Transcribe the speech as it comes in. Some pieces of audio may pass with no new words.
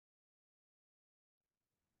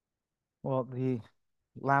Well, the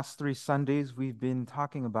last three Sundays, we've been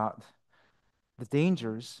talking about the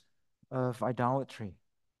dangers of idolatry,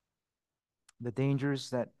 the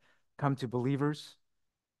dangers that come to believers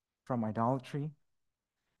from idolatry.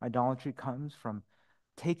 Idolatry comes from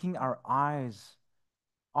taking our eyes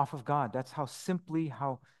off of God. That's how simply,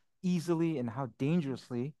 how easily, and how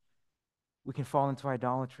dangerously we can fall into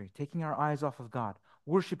idolatry, taking our eyes off of God,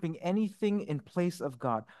 worshiping anything in place of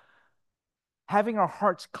God, having our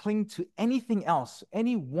hearts cling to anything else,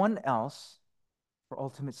 anyone else for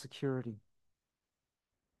ultimate security.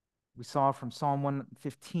 We saw from Psalm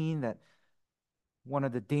 115 that one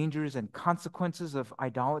of the dangers and consequences of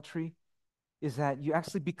idolatry is that you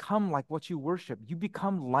actually become like what you worship. You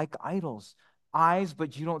become like idols. Eyes,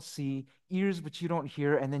 but you don't see, ears, but you don't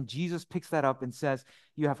hear. And then Jesus picks that up and says,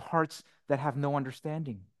 you have hearts that have no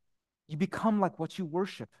understanding. You become like what you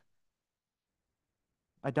worship.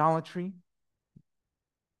 Idolatry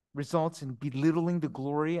results in belittling the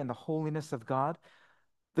glory and the holiness of God.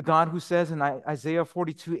 The God who says in Isaiah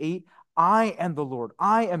 42:8, I am the Lord,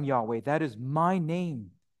 I am Yahweh, that is my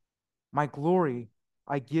name. My glory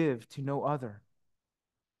I give to no other,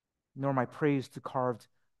 nor my praise to carved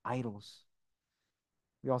idols.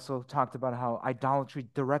 We also talked about how idolatry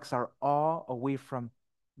directs our awe away from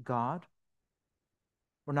God.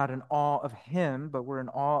 We're not in awe of Him, but we're in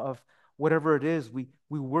awe of whatever it is we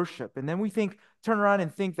worship. And then we turn around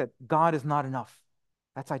and think that God is not enough.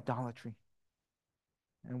 That's idolatry.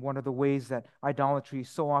 And one of the ways that idolatry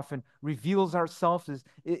so often reveals ourselves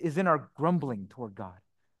is in our grumbling toward God.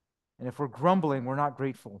 And if we're grumbling, we're not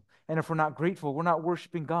grateful. And if we're not grateful, we're not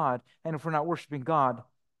worshiping God. And if we're not worshiping God,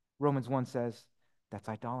 Romans 1 says that's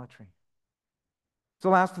idolatry.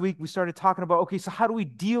 So last week we started talking about, okay, so how do we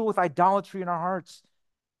deal with idolatry in our hearts?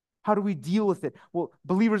 How do we deal with it? Well,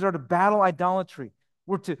 believers are to battle idolatry.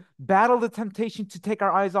 We're to battle the temptation to take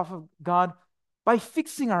our eyes off of God by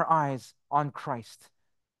fixing our eyes on Christ,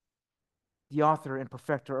 the author and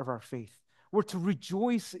perfecter of our faith. We're to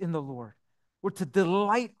rejoice in the Lord. We're to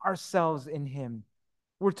delight ourselves in Him.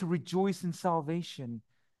 We're to rejoice in salvation.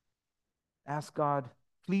 Ask God,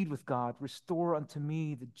 plead with God, restore unto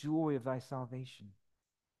me the joy of thy salvation.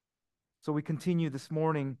 So we continue this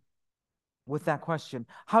morning with that question.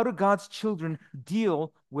 How do God's children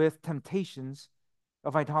deal with temptations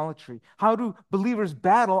of idolatry? How do believers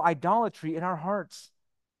battle idolatry in our hearts?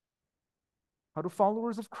 How do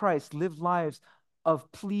followers of Christ live lives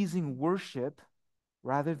of pleasing worship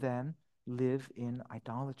rather than live in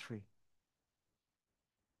idolatry?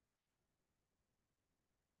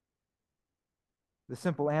 The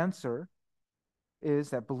simple answer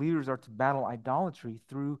is that believers are to battle idolatry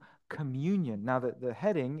through communion. Now, the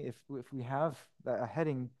heading, if we have a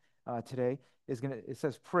heading today, it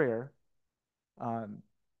says prayer. Um,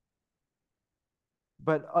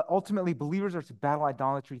 but ultimately, believers are to battle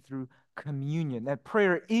idolatry through communion. That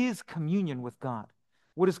prayer is communion with God.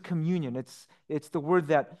 What is communion? It's the word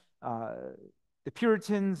that the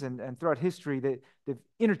Puritans and throughout history they've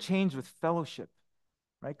interchanged with fellowship.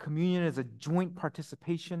 Right? Communion is a joint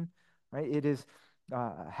participation. Right? It is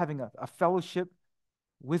having a fellowship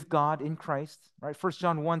with God in Christ. Right? 1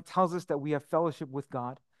 John 1 tells us that we have fellowship with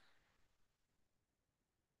God.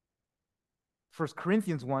 1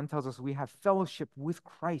 Corinthians 1 tells us we have fellowship with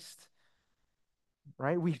Christ.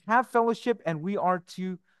 Right? We have fellowship and we are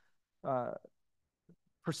to uh,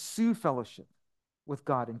 pursue fellowship with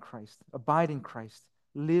God in Christ, abide in Christ,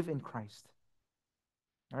 live in Christ.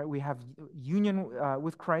 All right, we have union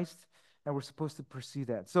with Christ, and we're supposed to pursue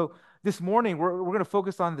that. So this morning, we're going to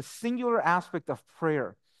focus on the singular aspect of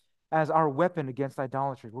prayer as our weapon against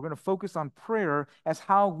idolatry. We're going to focus on prayer as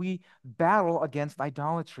how we battle against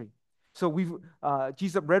idolatry. So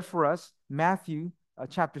Jesus read for us Matthew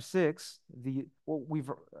chapter 6, what we've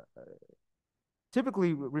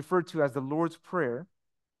typically referred to as the Lord's Prayer.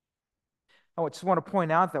 I just want to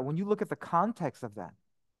point out that when you look at the context of that,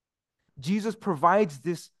 Jesus provides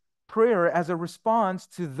this prayer as a response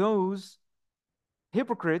to those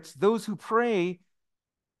hypocrites, those who pray,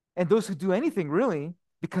 and those who do anything really,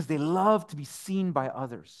 because they love to be seen by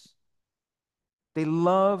others. They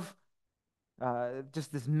love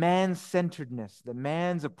just this man-centeredness, the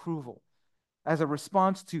man's approval, as a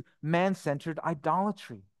response to man-centered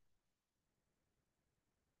idolatry.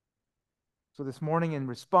 So this morning, in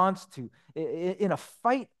response to, in a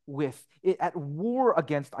fight with, at war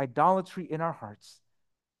against idolatry in our hearts,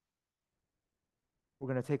 we're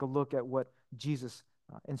going to take a look at what Jesus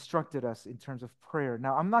instructed us in terms of prayer.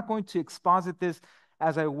 Now, I'm not going to exposit this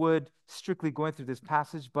as I would strictly going through this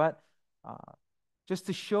passage, but uh, just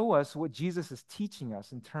to show us what Jesus is teaching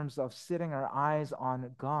us in terms of setting our eyes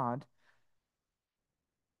on God.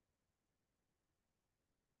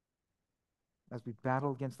 as we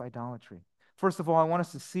battle against idolatry. First of all, I want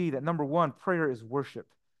us to see that number one, prayer is worship.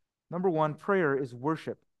 Number one, prayer is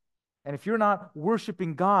worship. And if you're not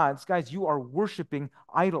worshiping gods, guys, you are worshiping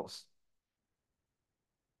idols.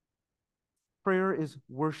 Prayer is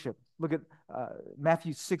worship. Look at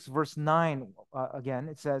Matthew 6, verse 9 again.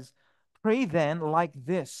 It says, "Pray then like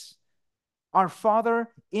this: Our Father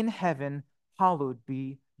in heaven, hallowed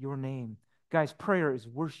be your name." Guys, prayer is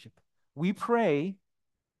worship. We pray,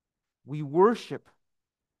 we worship.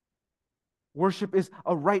 Worship is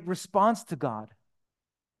a right response to God.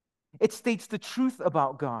 It states the truth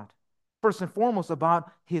about God. First and foremost,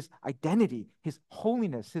 about his identity, his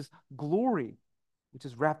holiness, his glory, which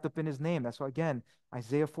is wrapped up in his name. That's why, again,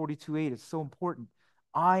 Isaiah 42:8 is so important.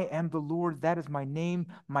 I am the Lord, that is my name.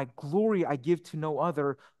 My glory I give to no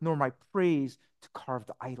other, nor my praise to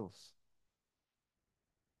carved idols.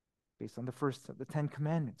 Based on the first of the 10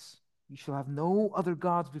 Commandments. You shall have no other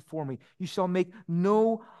gods before me. You shall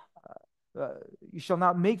you shall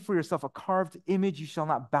not make for yourself a carved image. You shall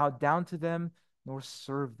not bow down to them nor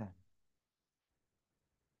serve them.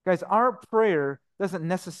 Guys, our prayer doesn't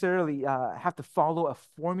necessarily have to follow a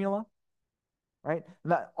formula, right?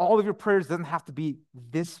 Not all of your prayers doesn't have to be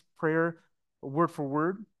this prayer word for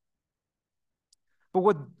word. But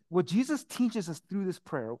what Jesus teaches us through this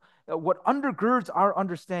prayer, what undergirds our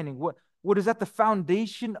understanding, what is at the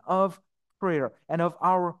foundation of prayer and of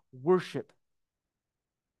our worship,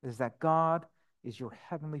 is that God is your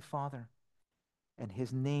heavenly Father and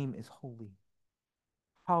his name is holy.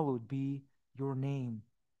 Hallowed be your name.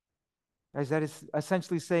 As that is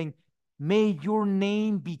essentially saying, may your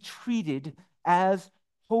name be treated as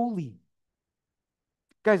holy.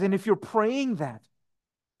 Guys, and if you're praying that,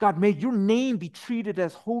 God, may your name be treated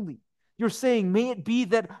as holy. You're saying, may it be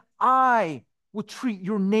that I would treat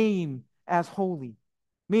your name as holy.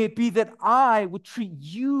 May it be that I would treat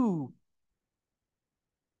you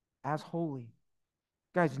as holy.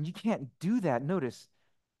 Guys, and you can't do that. Notice,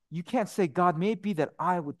 you can't say, God, may it be that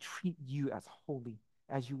I would treat you as holy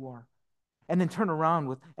as you are, and then turn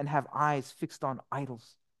around and have eyes fixed on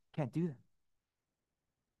idols. Can't do that.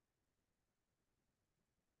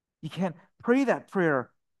 You can't pray that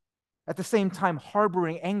prayer at the same time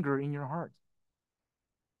harboring anger in your heart.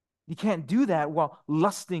 You can't do that while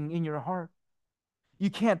lusting in your heart. You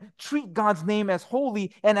can't treat God's name as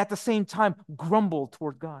holy and at the same time grumble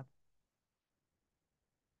toward God.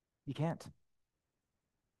 You can't.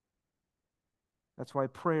 That's why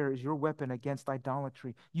prayer is your weapon against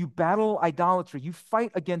idolatry. You battle idolatry. You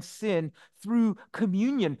fight against sin through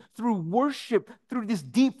communion, through worship, through this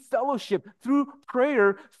deep fellowship, through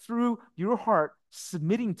prayer, through your heart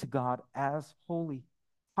submitting to God as holy.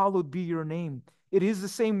 Hallowed be your name. It is the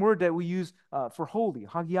same word that we use for holy,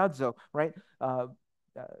 hagiadzo, right? Uh,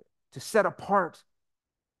 to set apart,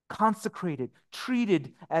 consecrated,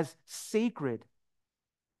 treated as sacred,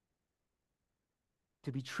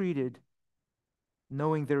 to be treated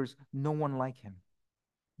knowing there's no one like him.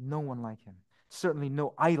 No one like him. Certainly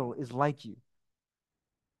no idol is like you.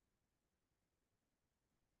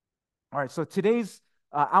 All right, so today's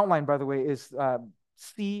outline, by the way, is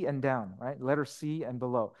C and down, right? Letter C and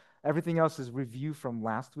below. Everything else is review from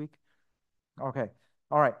last week. Okay,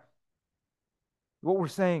 all right. What we're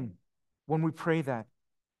saying when we pray that,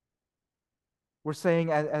 we're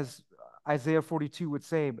saying as Isaiah 42 would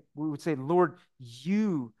say, we would say, Lord,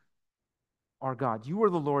 you are God. You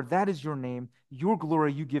are the Lord. That is your name. Your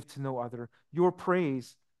glory you give to no other. Your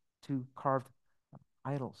praise to carved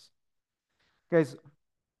idols. Guys,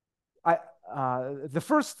 the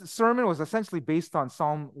first sermon was essentially based on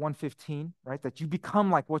Psalm 115, right? That you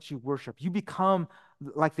become like what you worship. You become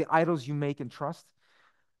like the idols you make and trust.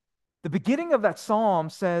 The beginning of that psalm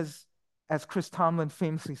says, as Chris Tomlin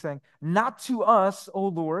famously sang, not to us, O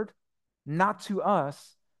Lord, not to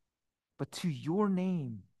us, but to your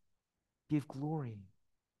name give glory.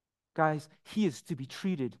 Guys, he is to be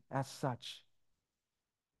treated as such.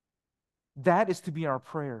 That is to be our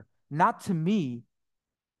prayer. Not to me,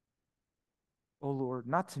 O Lord,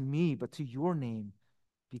 not to me, but to your name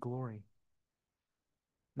be glory.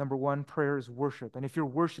 Number one, prayer is worship. And if you're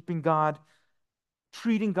worshiping God,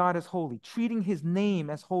 treating God as holy, treating his name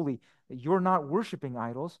as holy, you're not worshiping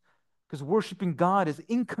idols, because worshiping God is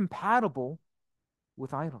incompatible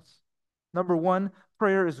with idols. Number one,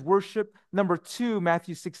 prayer is worship. Number two,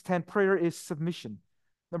 Matthew 6:10, prayer is submission.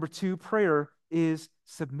 Number two, prayer is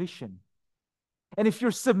submission. And if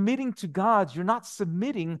you're submitting to God, you're not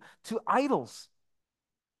submitting to idols.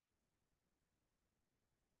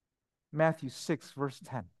 Matthew 6, verse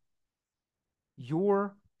 10.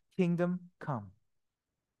 Your kingdom come.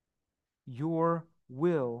 Your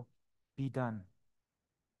will be done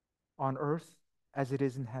on earth as it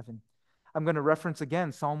is in heaven. I'm going to reference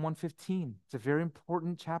again Psalm 115. It's a very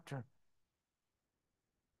important chapter.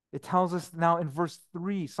 It tells us now in verse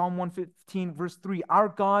 3, Psalm 115, verse 3, our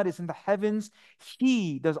God is in the heavens.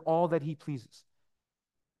 He does all that he pleases.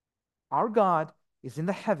 Our God is in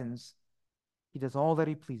the heavens. He does all that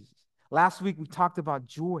he pleases. Last week we talked about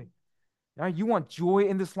joy. Now, you want joy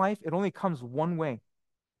in this life? It only comes one way.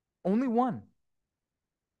 Only one.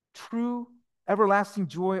 True, everlasting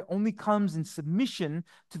joy only comes in submission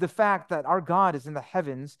to the fact that our God is in the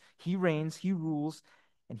heavens. He reigns, he rules,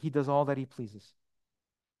 and he does all that he pleases.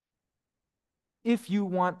 If you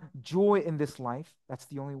want joy in this life, that's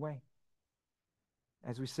the only way.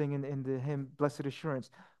 As we sing in the hymn, Blessed Assurance,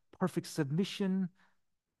 perfect submission,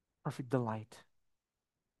 perfect delight.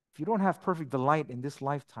 If you don't have perfect delight in this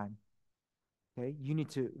lifetime, okay, you need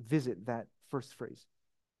to visit that first phrase,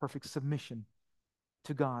 perfect submission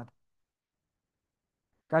to God.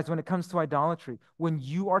 Guys, when it comes to idolatry, when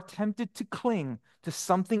you are tempted to cling to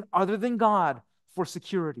something other than God for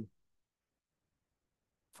security,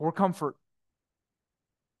 for comfort,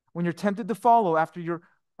 when you're tempted to follow after your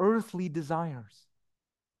earthly desires,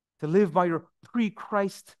 to live by your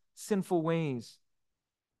pre-Christ sinful ways,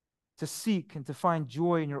 to seek and to find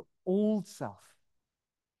joy in your old self,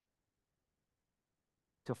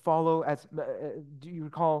 to follow, as do you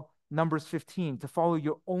recall Numbers 15, to follow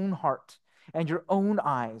your own heart and your own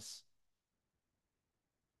eyes.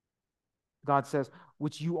 God says,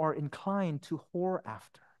 which you are inclined to whore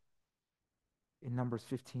after. In Numbers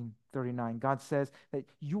 15:39, God says that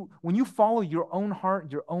when you follow your own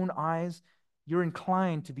heart, your own eyes, you're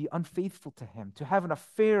inclined to be unfaithful to him, to have an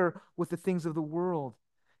affair with the things of the world.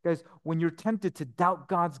 Guys, when you're tempted to doubt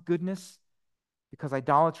God's goodness, because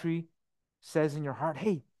idolatry says in your heart,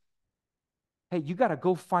 hey, you got to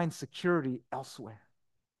go find security elsewhere.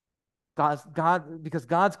 Because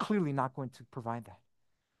God's clearly not going to provide that.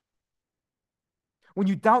 When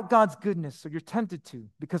you doubt God's goodness, or you're tempted to,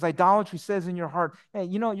 because idolatry says in your heart, hey,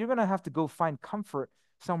 you're going to have to go find comfort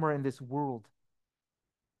somewhere in this world.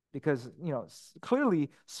 Because, clearly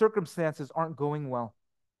circumstances aren't going well.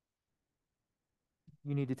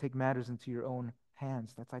 You need to take matters into your own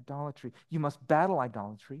hands. That's idolatry. You must battle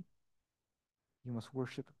idolatry. You must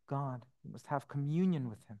worship God. You must have communion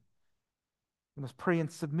with him. You must pray in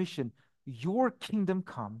submission. Your kingdom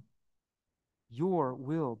come, your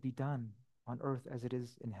will be done on earth as it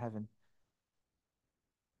is in heaven.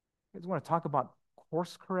 You guys want to talk about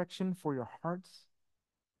course correction for your hearts?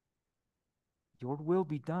 Your will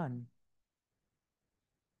be done.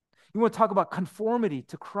 You want to talk about conformity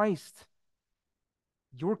to Christ?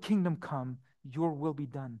 Your kingdom come, your will be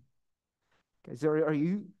done. Guys, are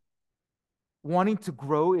you wanting to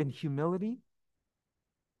grow in humility?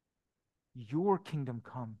 Your kingdom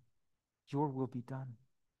come, your will be done.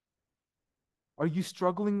 Are you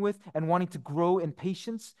struggling with and wanting to grow in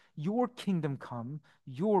patience? Your kingdom come,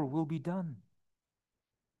 your will be done.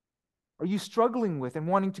 Are you struggling with and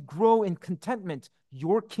wanting to grow in contentment?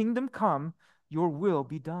 Your kingdom come, your will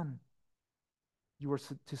be done. You are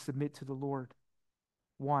to submit to the Lord.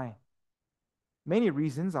 Why? Many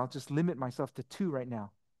reasons. I'll just limit myself to two right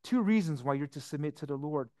now. Two reasons why you're to submit to the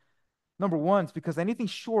Lord. Number one is because anything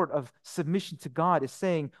short of submission to God is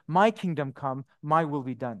saying, my kingdom come, my will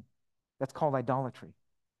be done. That's called idolatry.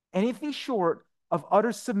 Anything short of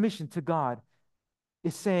utter submission to God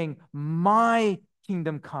is saying, my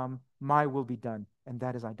kingdom come, my will be done. And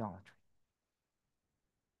that is idolatry.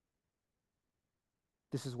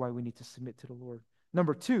 This is why we need to submit to the Lord.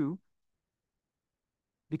 Number two,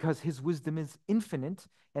 because his wisdom is infinite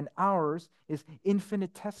and ours is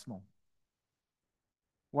infinitesimal.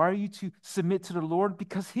 Why are you to submit to the Lord?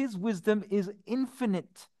 Because his wisdom is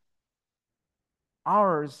infinite.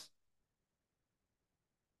 Ours,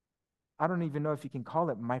 I don't even know if you can call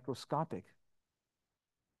it microscopic.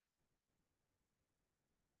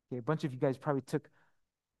 Okay, a bunch of you guys probably took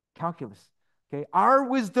calculus. Okay, our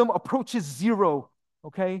wisdom approaches zero,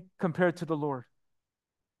 okay, compared to the Lord.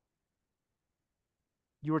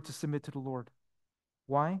 You are to submit to the Lord.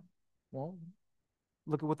 Why? Well,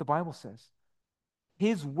 look at what the Bible says.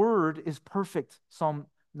 His word is perfect, Psalm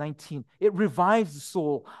 19. It revives the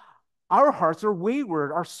soul. Our hearts are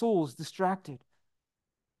wayward, our souls distracted.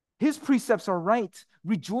 His precepts are right,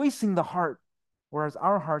 rejoicing the heart, whereas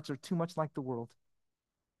our hearts are too much like the world,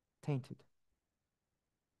 tainted,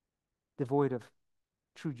 devoid of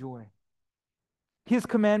true joy. His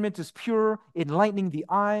commandment is pure, enlightening the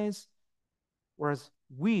eyes, whereas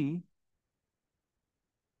we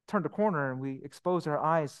turn the corner and we expose our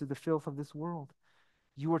eyes to the filth of this world.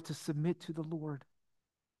 You are to submit to the Lord.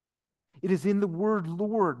 It is in the word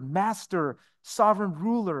Lord, Master, Sovereign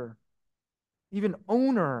Ruler, even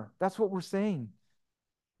owner. That's what we're saying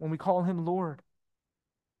when we call him Lord.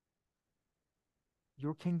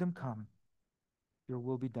 Your kingdom come, your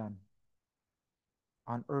will be done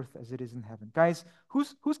on earth as it is in heaven. Guys,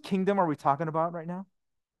 whose kingdom are we talking about right now?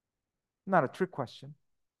 Not a trick question.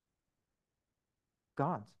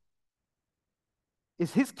 God's.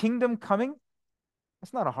 Is his kingdom coming?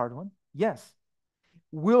 That's not a hard one. Yes.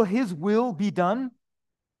 Will his will be done?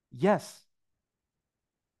 Yes.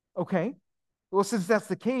 Okay. Well, since that's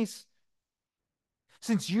the case,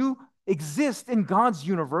 since you exist in God's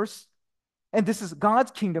universe, and this is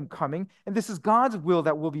God's kingdom coming, and this is God's will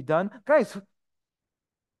that will be done, guys,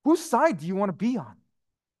 whose side do you want to be on?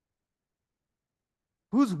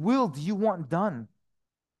 Whose will do you want done?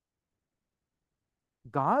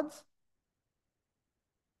 God's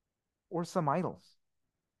or some idols?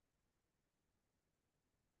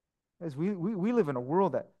 As we live in a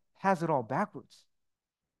world that has it all backwards.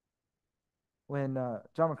 When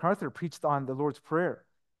John MacArthur preached on the Lord's Prayer,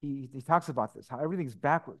 he talks about this, how everything's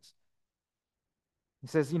backwards. He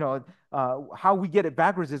says, how we get it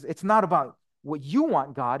backwards is it's not about what you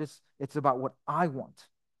want, God, it's about what I want.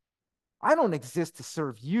 I don't exist to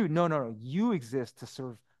serve you. No, no, no. You exist to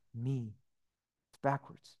serve me. It's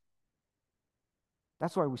backwards.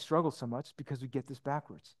 That's why we struggle so much, because we get this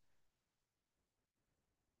backwards.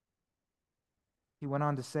 He went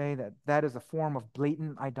on to say that that is a form of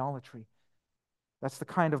blatant idolatry. That's the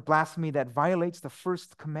kind of blasphemy that violates the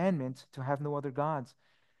first commandment to have no other gods.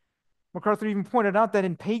 MacArthur even pointed out that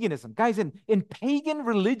in paganism, guys, in pagan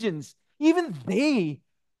religions, even they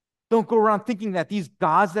don't go around thinking that these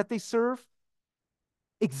gods that they serve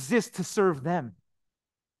exist to serve them.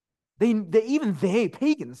 Even they,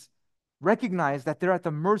 pagans, recognize that they're at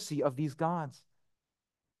the mercy of these gods.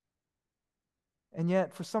 And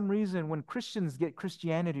yet, for some reason, when Christians get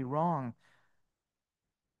Christianity wrong,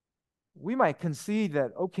 we might concede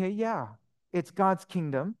that, okay, yeah, it's God's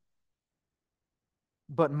kingdom,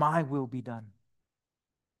 but my will be done.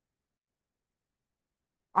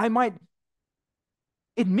 I might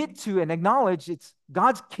admit to and acknowledge it's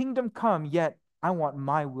God's kingdom come, yet I want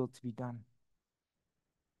my will to be done.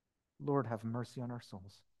 Lord, have mercy on our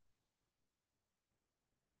souls.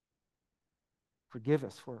 Forgive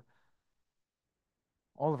us for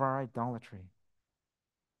all of our idolatry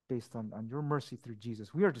based on your mercy through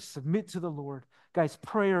Jesus. We are to submit to the Lord. Guys,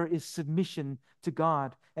 prayer is submission to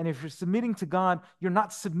God. And if you're submitting to God, you're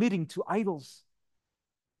not submitting to idols.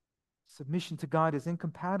 Submission to God is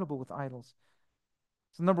incompatible with idols.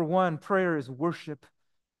 So number one, prayer is worship.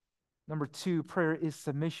 Number two, prayer is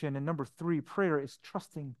submission. And number three, prayer is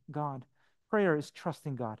trusting God. Prayer is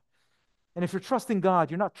trusting God. And if you're trusting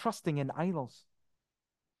God, you're not trusting in idols.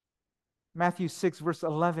 Matthew 6, verse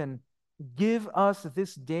 11, give us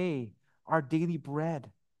this day our daily bread.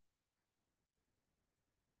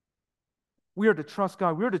 We are to trust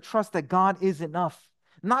God. We are to trust that God is enough.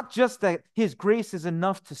 Not just that his grace is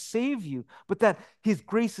enough to save you, but that his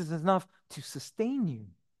grace is enough to sustain you.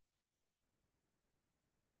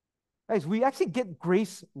 Guys, we actually get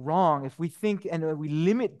grace wrong if we think and we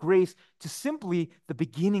limit grace to simply the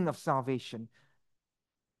beginning of salvation.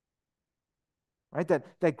 Right?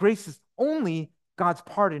 That grace is only God's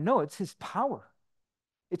pardon. No, it's his power.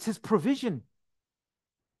 It's his provision.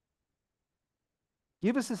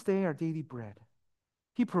 Give us this day our daily bread.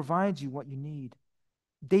 He provides you what you need.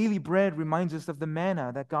 Daily bread reminds us of the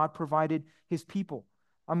manna that God provided his people.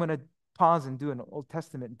 I'm going to pause and do an Old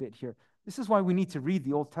Testament bit here. This is why we need to read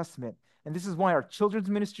the Old Testament. And this is why our children's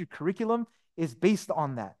ministry curriculum is based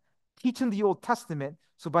on that. Teach them the Old Testament,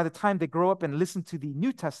 so by the time they grow up and listen to the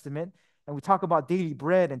New Testament, and we talk about daily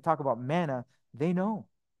bread and talk about manna, they know.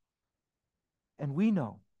 And we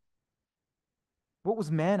know. What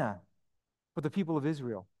was manna for the people of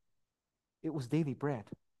Israel? It was daily bread.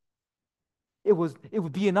 It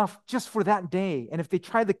would be enough just for that day. And if they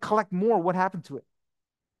tried to collect more, what happened to it?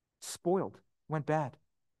 Spoiled, went bad.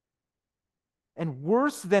 And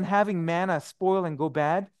worse than having manna spoil and go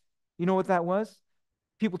bad, you know what that was?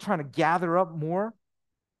 People trying to gather up more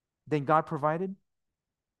than God provided.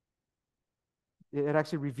 It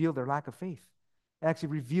actually revealed their lack of faith. It actually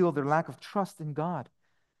revealed their lack of trust in God.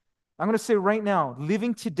 I'm going to say right now,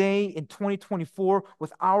 living today in 2024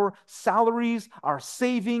 with our salaries, our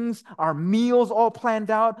savings, our meals all planned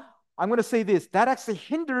out, I'm going to say this, that actually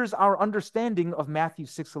hinders our understanding of Matthew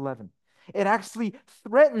 6:11. It actually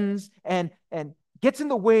threatens and gets in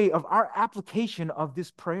the way of our application of this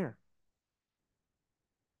prayer.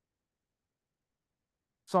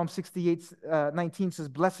 Psalm 68:19 says,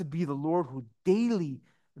 blessed be the Lord who daily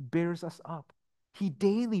bears us up. He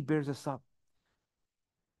daily bears us up.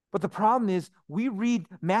 But the problem is we read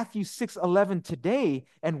Matthew 6:11 today,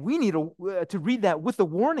 and we need to read that with a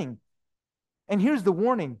warning. And here's the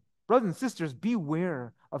warning. Brothers and sisters,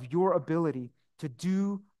 beware of your ability to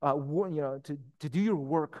do, to do your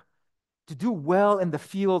work, to do well in the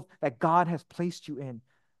field that God has placed you in.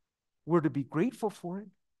 We're to be grateful for it.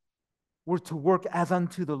 We're to work as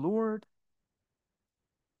unto the Lord.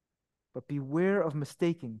 But beware of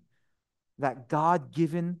mistaking that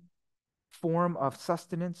God-given form of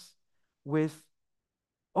sustenance with,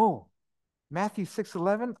 oh, Matthew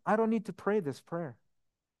 6:11, I don't need to pray this prayer.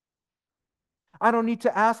 I don't need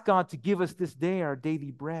to ask God to give us this day our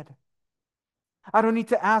daily bread. I don't need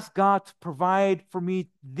to ask God to provide for me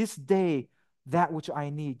this day that which I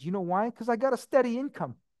need. You know why? Because I got a steady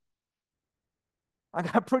income. I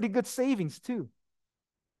got pretty good savings too.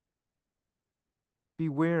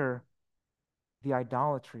 Beware the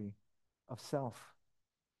idolatry of self.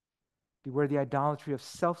 Beware the idolatry of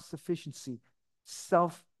self-sufficiency,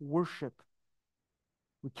 self-worship.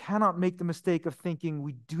 We cannot make the mistake of thinking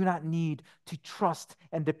we do not need to trust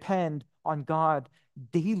and depend on God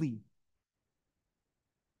daily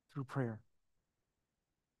through prayer.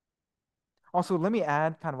 Also, let me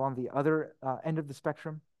add, kind of on the other end of the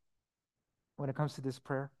spectrum, when it comes to this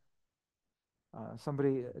prayer.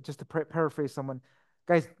 Just to paraphrase someone,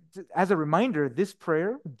 guys, as a reminder, this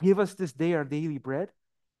prayer, give us this day our daily bread,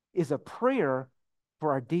 is a prayer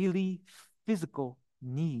for our daily physical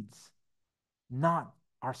needs, not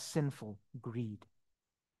our sinful greed.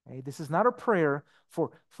 Okay? This is not a prayer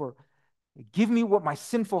for give me what my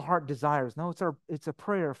sinful heart desires. No, it's a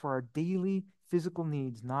prayer for our daily physical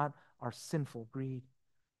needs, not our sinful greed.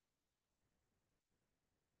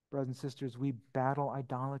 Brothers and sisters, we battle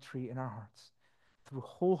idolatry in our hearts through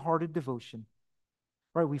wholehearted devotion.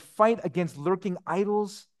 Right? We fight against lurking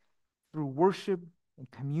idols through worship and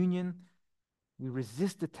communion. We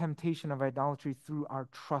resist the temptation of idolatry through our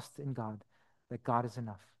trust in God, that God is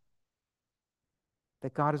enough,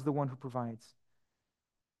 that God is the one who provides.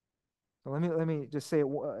 So let me just say it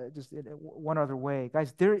just in one other way.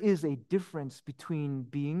 Guys, there is a difference between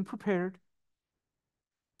being prepared,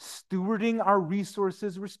 stewarding our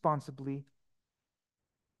resources responsibly,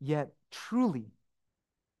 yet truly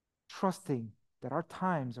trusting that our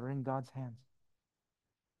times are in God's hands.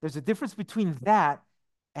 There's a difference between that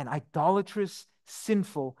and idolatrous,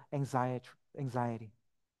 sinful anxiety.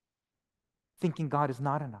 Thinking God is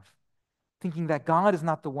not enough. Thinking that God is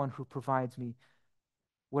not the one who provides me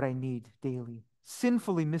what I need daily.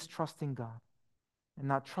 Sinfully mistrusting God and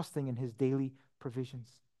not trusting in his daily provisions.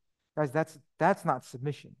 Guys, that's not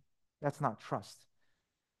submission. That's not trust.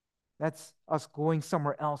 That's us going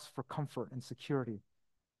somewhere else for comfort and security.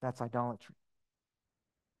 That's idolatry.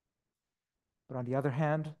 But on the other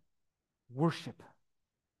hand, worship.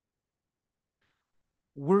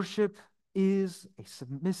 Worship is a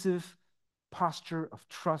submissive posture of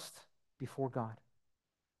trust before God.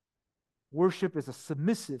 Worship is a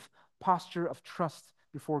submissive posture of trust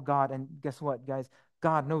before God. And guess what, guys?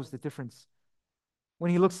 God knows the difference.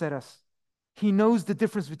 When he looks at us, he knows the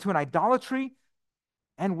difference between idolatry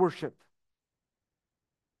and worship.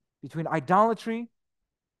 Between idolatry,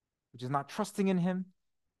 which is not trusting in him,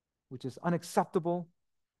 which is unacceptable,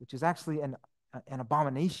 which is actually an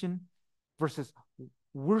abomination, versus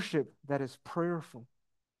worship that is prayerful,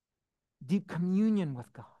 deep communion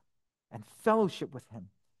with God, and fellowship with him,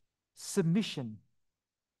 submission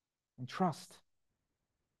and trust,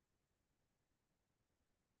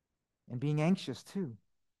 and being anxious too.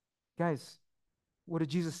 Guys, what did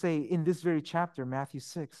Jesus say in this very chapter, Matthew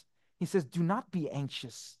 6? He says, do not be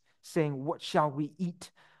anxious, saying, what shall we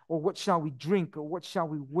eat? Or what shall we drink? Or what shall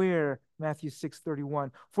we wear? Matthew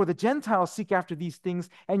 6:31. For the Gentiles seek after these things,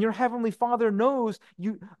 and your heavenly Father knows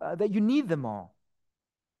that you need them all.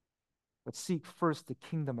 But seek first the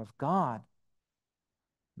kingdom of God,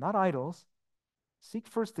 not idols. Seek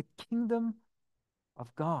first the kingdom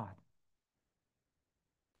of God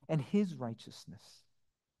and his righteousness.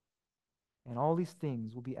 And all these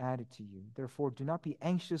things will be added to you. Therefore, do not be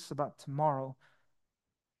anxious about tomorrow,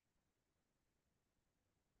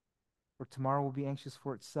 for tomorrow will be anxious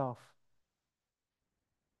for itself.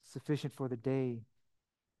 Sufficient for the day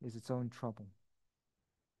is its own trouble.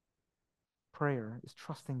 Prayer is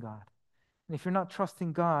trusting God. And if you're not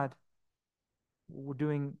trusting God, we're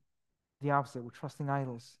doing the opposite. We're trusting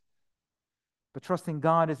idols. But trusting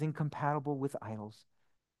God is incompatible with idols.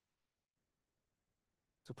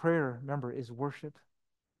 So prayer, remember, is worship.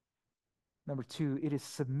 Number 2, it is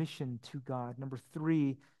submission to God. Number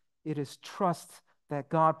 3, it is trust that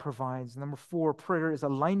God provides. Number 4, prayer is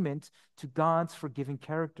alignment to God's forgiving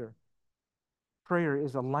character. Prayer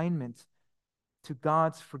is alignment to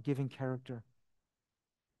God's forgiving character.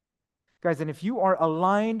 Guys, and if you are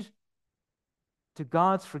aligned to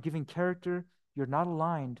God's forgiving character, you're not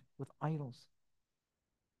aligned with idols.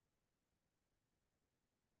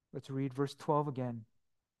 Let's read verse 12 again.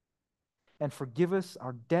 And forgive us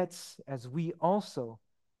our debts as we also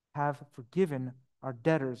have forgiven our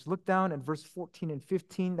debtors. Look down at verse 14 and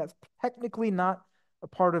 15. That's technically not a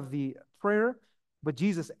part of the prayer, but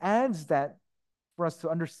Jesus adds that for us to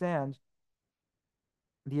understand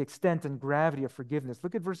the extent and gravity of forgiveness.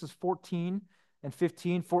 Look at verses 14 and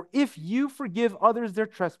 15. For if you forgive others their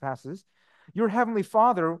trespasses, your heavenly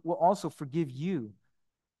Father will also forgive you.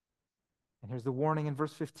 And here's the warning in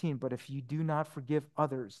verse 15. But if you do not forgive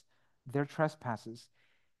others their trespasses,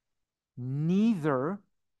 neither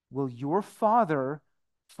will your Father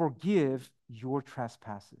forgive your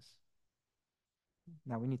trespasses.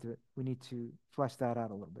 Now we need to flesh that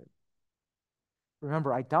out a little bit.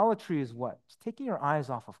 Remember, idolatry is what? It's taking your eyes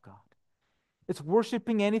off of God. It's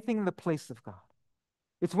worshiping anything in the place of God.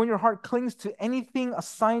 It's when your heart clings to anything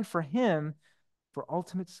assigned for Him for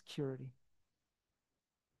ultimate security.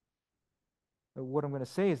 But what I'm going to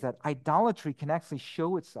say is that idolatry can actually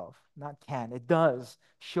show itself, not can, it does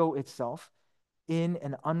show itself in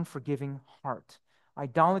an unforgiving heart.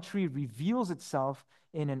 Idolatry reveals itself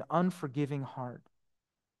in an unforgiving heart.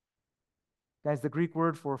 Guys, the Greek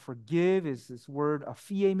word for forgive is this word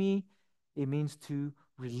aphiemi. It means to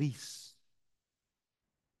release.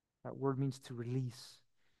 That word means to release.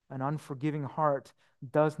 An unforgiving heart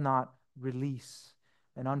does not release.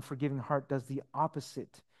 An unforgiving heart does the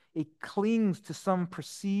opposite. It clings to some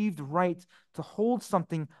perceived right to hold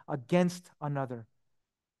something against another,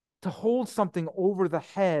 to hold something over the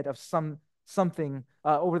head of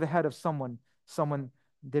over the head of someone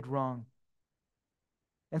did wrong.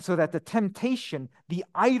 And so that the temptation, the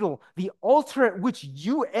idol, the altar at which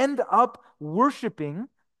you end up worshiping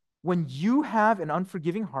when you have an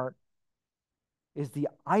unforgiving heart is the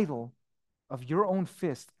idol of your own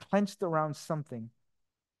fist clenched around something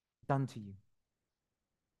done to you.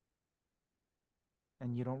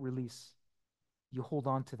 And you don't release. You hold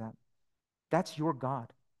on to that. That's your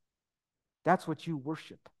God. That's what you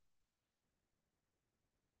worship.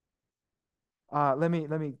 Let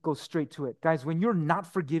me go straight to it. Guys, when you're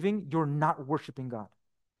not forgiving, you're not worshiping God.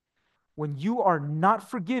 When you are not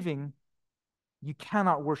forgiving, you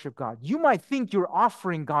cannot worship God. You might think you're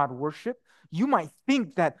offering God worship. You might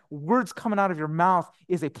think that words coming out of your mouth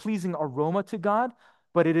is a pleasing aroma to God,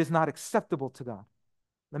 but it is not acceptable to God.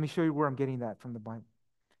 Let me show you where I'm getting that from the Bible.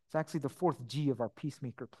 It's actually the fourth G of our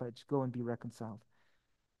peacemaker pledge. Go and be reconciled.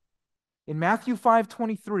 In Matthew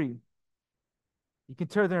 5:23, you can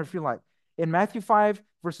turn there if you like. In Matthew 5,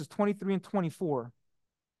 verses 23 and 24,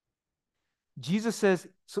 Jesus says,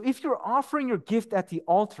 so if you're offering your gift at the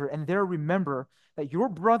altar and there remember that your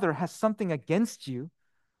brother has something against you,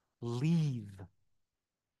 leave.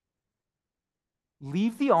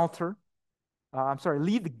 Leave the altar.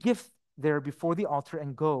 Leave the gift there before the altar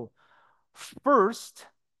and go. First,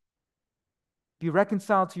 be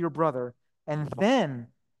reconciled to your brother, and then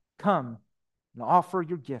come and offer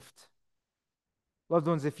your gift. Loved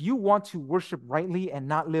ones, if you want to worship rightly and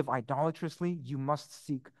not live idolatrously, you must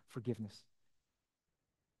seek forgiveness.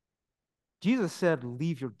 Jesus said,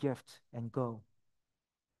 leave your gift and go.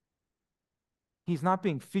 He's not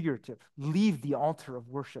being figurative. Leave the altar of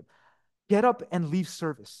worship. Get up and leave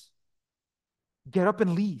service. Get up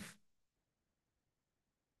and leave.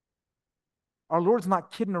 Our Lord's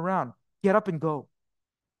not kidding around. Get up and go.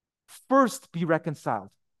 First, be reconciled.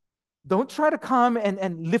 Don't try to come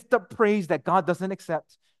and lift up praise that God doesn't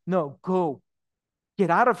accept. No, go. Get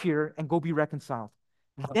out of here and go be reconciled.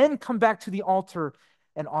 Then come back to the altar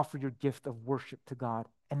and offer your gift of worship to God.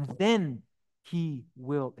 And then He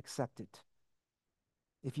will accept it.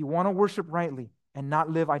 If you want to worship rightly and not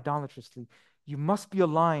live idolatrously, you must be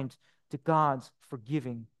aligned to God's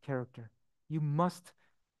forgiving character. You must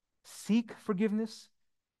seek forgiveness.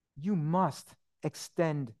 You must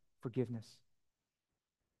extend forgiveness.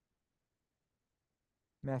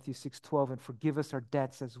 Matthew 6:12, and forgive us our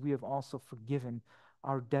debts as we have also forgiven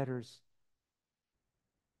our debtors.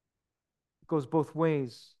 It goes both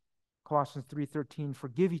ways. Colossians 3:13,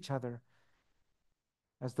 forgive each other.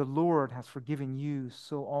 As the Lord has forgiven you,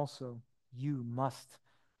 so also you must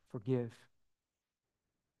forgive.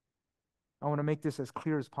 I want to make this as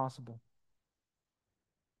clear as possible.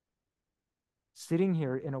 Sitting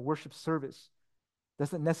here in a worship service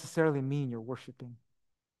doesn't necessarily mean you're worshiping.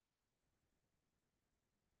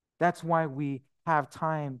 That's why we have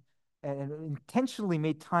time and intentionally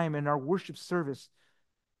made time in our worship service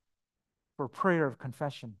for prayer of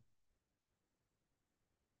confession.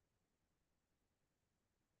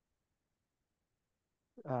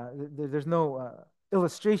 There's no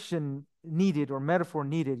illustration needed or metaphor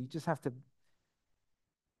needed. You just have to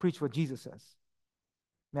preach what Jesus says.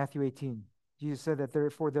 Matthew 18. Jesus said that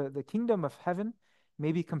therefore the kingdom of heaven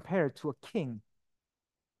may be compared to a king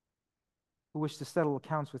who wished to settle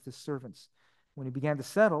accounts with his servants. When he began to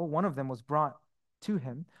settle, one of them was brought to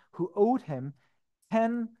him who owed him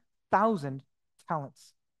 10,000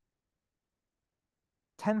 talents.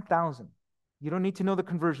 10,000. You don't need to know the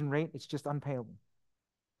conversion rate, it's just unpayable.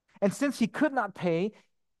 And since he could not pay,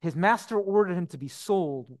 his master ordered him to be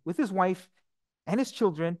sold with his wife and his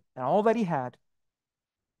children and all that he had,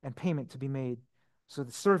 and payment to be made. So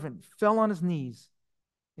the servant fell on his knees,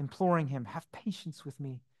 imploring him, "Have patience with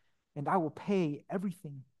me, and I will pay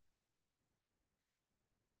everything."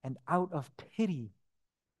 And out of pity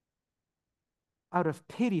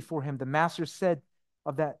for him, the master said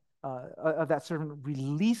of that servant,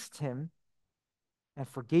 "Released him and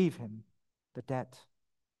forgave him the debt."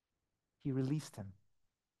 He released him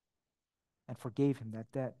and forgave him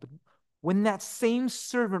that debt. But when that same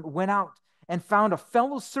servant went out and found a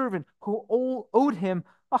fellow servant who owed him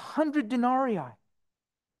 100 denarii,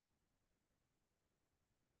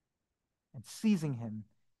 and seizing him,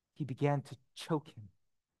 he began to choke him,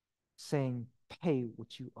 saying, "Pay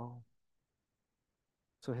what you owe."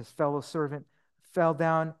 So his fellow servant fell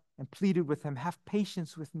down and pleaded with him, "Have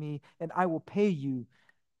patience with me, and I will pay you."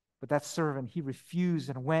 But that servant, he refused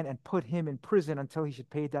and went and put him in prison until he should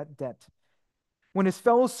pay that debt. When his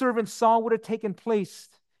fellow servants saw what had taken place,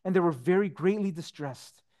 and they were very greatly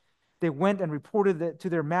distressed, they went and reported to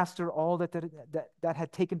their master all that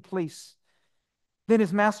had taken place. Then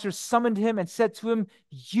his master summoned him and said to him,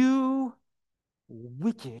 "You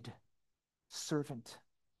wicked servant,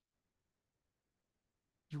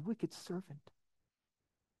 you wicked servant,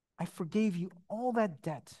 I forgave you all that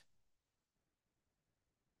debt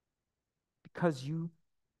because you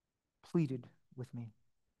pleaded with me.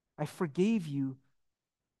 I forgave you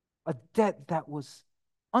a debt that was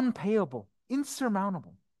unpayable,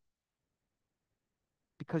 insurmountable,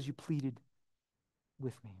 because you pleaded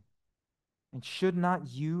with me. And should not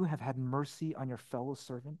you have had mercy on your fellow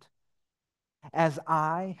servant, as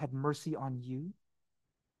I had mercy on you?"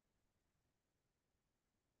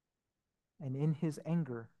 And in his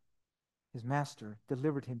anger, his master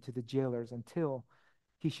delivered him to the jailers until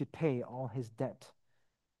he should pay all his debt.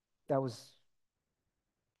 That was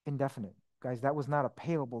indefinite. Guys, that was not a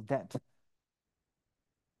payable debt.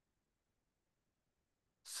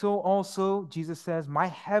 So also, Jesus says, "My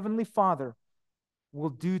heavenly Father will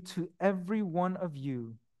do to every one of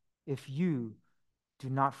you if you do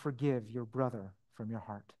not forgive your brother from your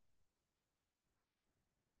heart."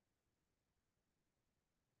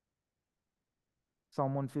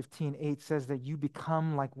 Psalm 115:8 says that you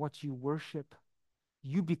become like what you worship.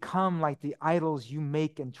 You become like the idols you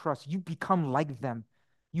make and trust. You become like them.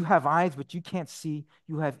 You have eyes, but you can't see.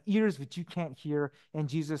 You have ears, but you can't hear. And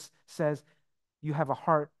Jesus says, you have a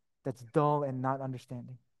heart that's dull and not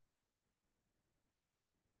understanding.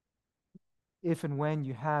 If and when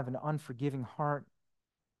you have an unforgiving heart,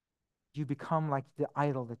 you become like the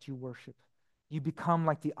idol that you worship. You become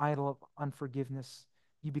like the idol of unforgiveness.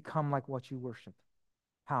 You become like what you worship.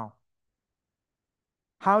 How?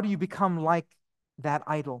 How do you become like that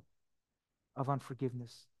idol of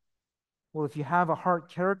unforgiveness? Well, if you have a heart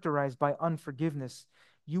characterized by unforgiveness,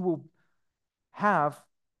 you will have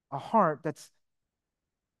a heart that's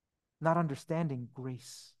not understanding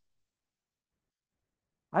grace.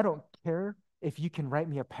 I don't care if you can write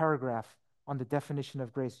me a paragraph on the definition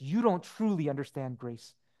of grace. You don't truly understand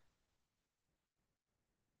grace.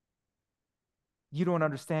 You don't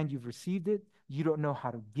understand you've received it. You don't know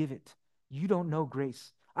how to give it. You don't know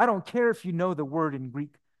grace. I don't care if you know the word in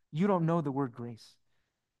Greek. You don't know the word grace.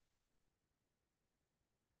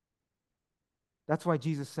 That's why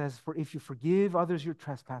Jesus says, "For if you forgive others your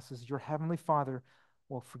trespasses, your heavenly Father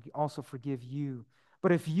will also forgive you.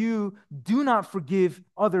 But if you do not forgive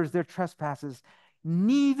others their trespasses,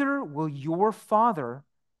 neither will your Father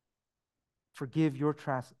forgive your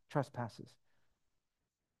trespasses."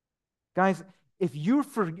 Guys, if you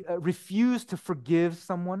refuse to forgive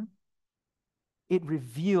someone, it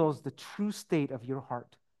reveals the true state of your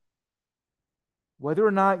heart. Whether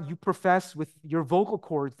or not you profess with your vocal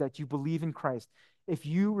cords that you believe in Christ, if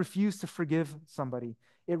you refuse to forgive somebody,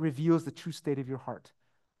 it reveals the true state of your heart.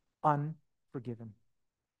 Unforgiven.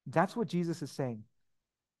 That's what Jesus is saying.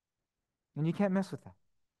 And you can't mess with that.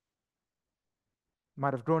 You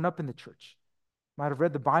might have grown up in the church, might have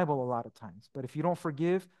read the Bible a lot of times, but if you don't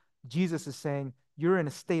forgive, Jesus is saying you're in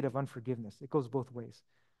a state of unforgiveness. It goes both ways.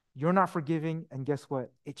 You're not forgiving, and guess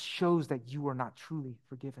what? It shows that you are not truly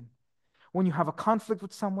forgiven. When you have a conflict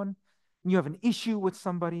with someone, and you have an issue with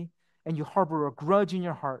somebody, and you harbor a grudge in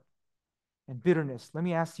your heart and bitterness, let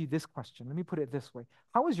me ask you this question. Let me put it this way.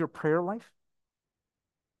 How is your prayer life?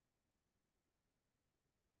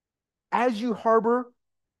 As you harbor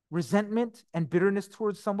resentment and bitterness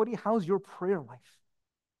towards somebody, how's your prayer life?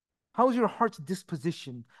 How's your heart's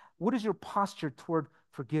disposition? What is your posture toward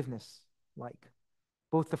forgiveness like?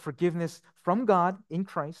 Both the forgiveness from God in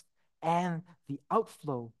Christ and the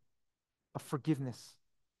outflow of forgiveness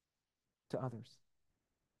to others.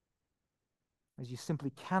 As you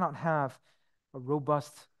simply cannot have a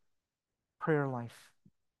robust prayer life.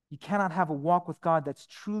 You cannot have a walk with God that's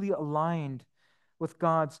truly aligned with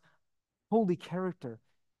God's holy character,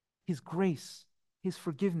 His grace, His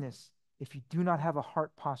forgiveness, if you do not have a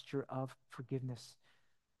heart posture of forgiveness,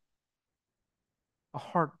 a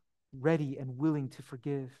heart ready and willing to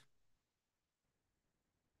forgive.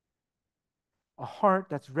 A heart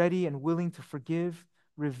that's ready and willing to forgive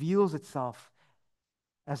reveals itself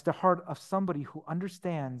as the heart of somebody who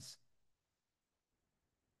understands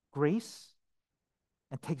grace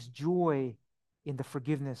and takes joy in the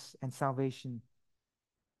forgiveness and salvation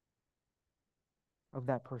of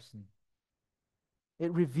that person.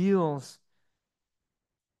 It reveals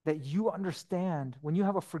that you understand, when you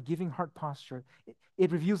have a forgiving heart posture,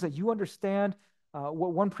 it reveals that you understand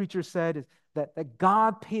what one preacher said is that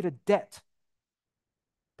God paid a debt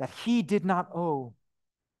that He did not owe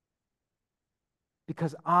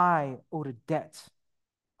because I owed a debt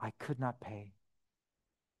I could not pay.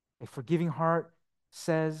 A forgiving heart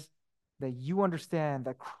says that you understand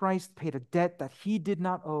that Christ paid a debt that He did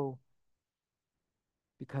not owe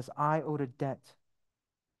because I owed a debt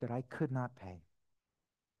that I could not pay.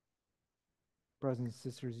 Brothers and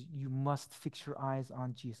sisters, you must fix your eyes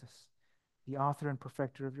on Jesus, the author and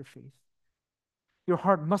perfecter of your faith. Your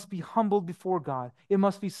heart must be humbled before God. It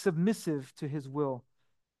must be submissive to His will.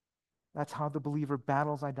 That's how the believer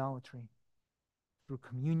battles idolatry, through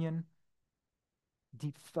communion,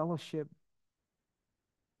 deep fellowship,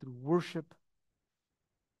 through worship,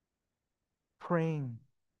 praying,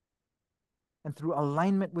 and through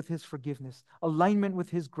alignment with His forgiveness, alignment with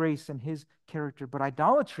His grace and His character. But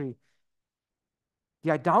idolatry,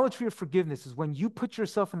 the idolatry of forgiveness is when you put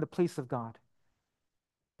yourself in the place of God.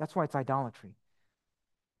 That's why it's idolatry.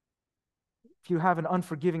 If you have an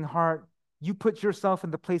unforgiving heart, you put yourself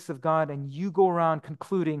in the place of God and you go around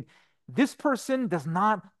concluding, this person does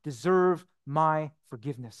not deserve my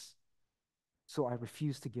forgiveness, so I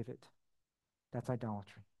refuse to give it. That's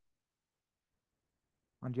idolatry.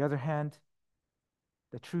 On the other hand,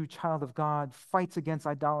 the true child of God fights against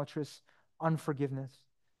idolatrous unforgiveness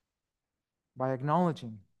by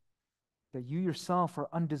acknowledging that you yourself are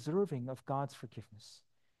undeserving of God's forgiveness.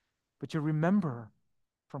 But you remember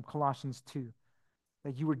from Colossians 2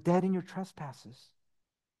 that you were dead in your trespasses.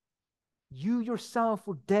 You yourself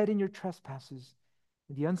were dead in your trespasses,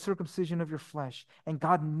 in the uncircumcision of your flesh, and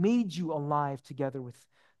God made you alive together with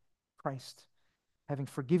Christ, having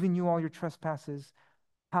forgiven you all your trespasses.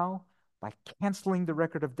 How? By canceling the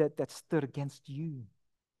record of debt that stood against you,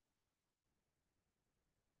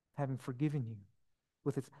 having forgiven you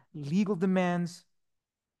with its legal demands,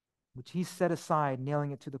 which He set aside,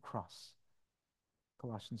 nailing it to the cross.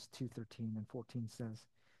 Colossians 2:13 and 14 says.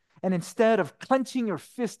 And instead of clenching your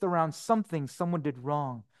fist around something someone did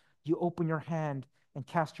wrong, you open your hand and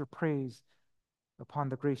cast your praise upon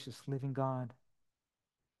the gracious living God.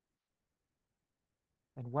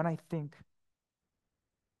 And when I think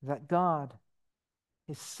that God,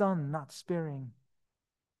 His Son not sparing,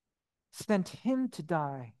 sent Him to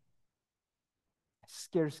die, I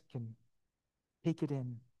scarce can take it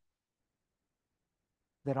in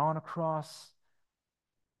that on a cross,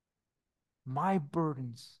 my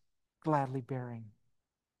burdens gladly bearing,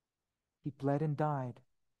 He bled and died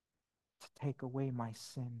to take away my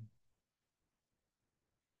sin.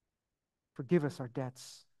 Forgive us our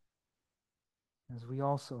debts, as we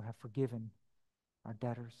also have forgiven our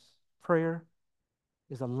debtors. Prayer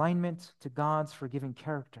is alignment to God's forgiving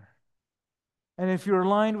character. And if you're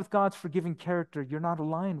aligned with God's forgiving character, you're not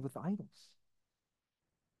aligned with idols.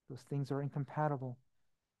 Those things are incompatible.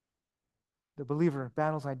 The believer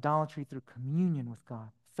battles idolatry through communion with God,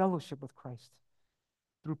 fellowship with Christ,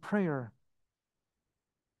 through prayer,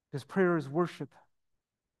 because prayer is worship.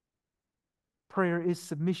 Prayer is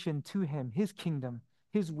submission to Him, His kingdom,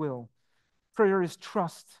 His will. Prayer is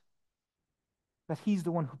trust that He's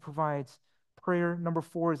the one who provides. Prayer, number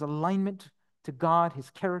 4, is alignment to God, His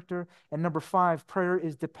character. And number 5, prayer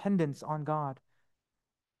is dependence on God.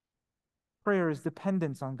 Prayer is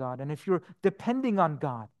dependence on God. And if you're depending on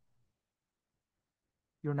God,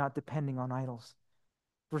 you're not depending on idols.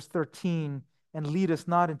 Verse 13, and lead us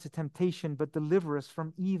not into temptation, but deliver us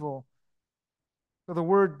from evil. So the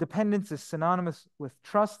word dependence is synonymous with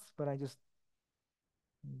trust, but I just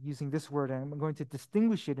using this word, I'm going to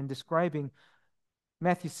distinguish it in describing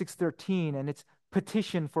Matthew 6:13 and its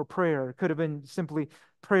petition for prayer. It could have been simply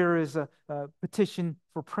prayer is a petition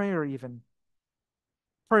for prayer even.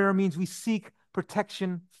 Prayer means we seek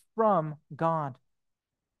protection from God.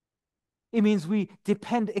 It means we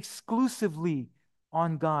depend exclusively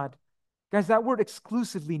on God. Guys, that word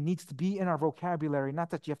exclusively needs to be in our vocabulary,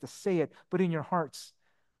 not that you have to say it, but in your hearts.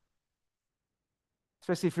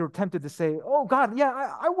 Especially if you're tempted to say, oh, God,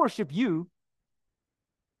 yeah, I worship you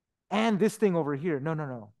and this thing over here. No, no,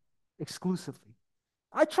 no. Exclusively.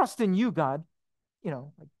 I trust in you, God,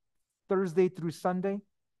 like Thursday through Sunday.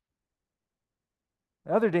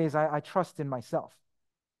 The other days, I trust in myself.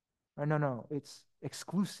 No, no, it's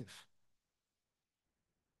exclusive.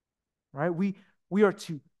 Right? We are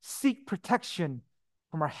to seek protection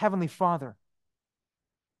from our Heavenly Father,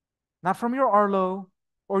 not from your Arlo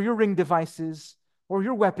or your ring devices or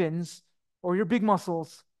your weapons or your big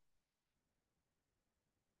muscles.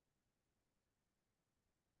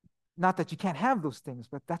 Not that you can't have those things,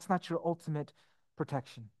 but that's not your ultimate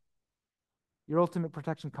protection. Your ultimate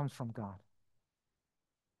protection comes from God.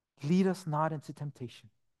 Lead us not into temptation.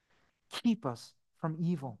 Keep us from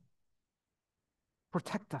evil.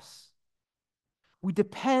 Protect us. We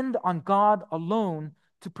depend on God alone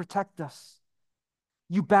to protect us.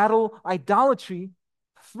 You battle idolatry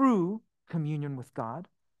through communion with God.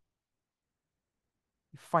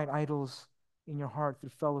 You fight idols in your heart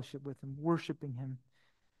through fellowship with Him, worshiping Him.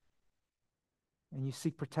 And you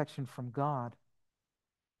seek protection from God.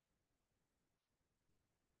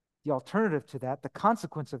 The alternative to that, the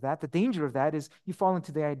consequence of that, the danger of that is you fall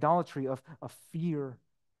into the idolatry of fear.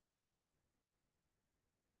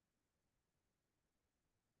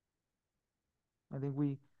 I think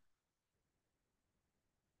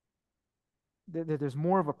there's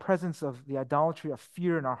more of a presence of the idolatry of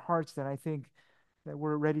fear in our hearts than I think that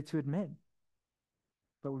we're ready to admit.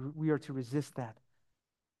 But we are to resist that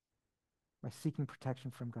by seeking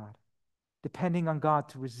protection from God, depending on God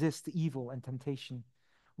to resist evil and temptation,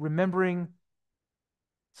 remembering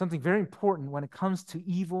something very important when it comes to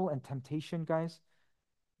evil and temptation, guys.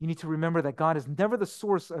 You need to remember that God is never the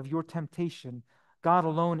source of your temptation. God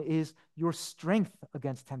alone is your strength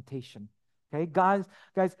against temptation. Okay, guys,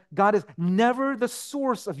 God is never the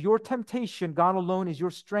source of your temptation. God alone is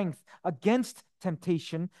your strength against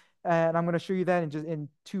temptation. And I'm going to show you that in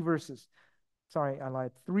 2 verses. Sorry, I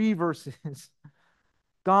lied. 3 verses.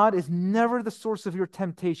 God is never the source of your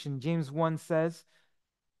temptation. James 1 says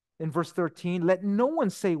in verse 13, let no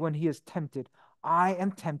one say when he is tempted, I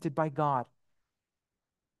am tempted by God.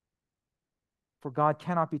 For God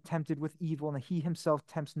cannot be tempted with evil, and He Himself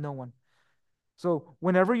tempts no one. So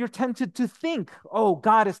whenever you're tempted to think, oh,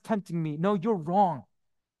 God is tempting me, no, you're wrong.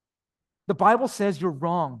 The Bible says you're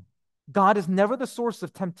wrong. God is never the source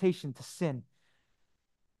of temptation to sin.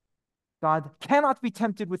 God cannot be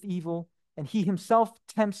tempted with evil, and He Himself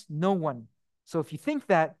tempts no one. So if you think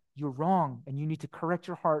that, you're wrong, and you need to correct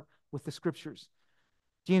your heart with the Scriptures.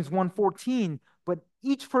 James 1:14, but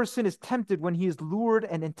each person is tempted when he is lured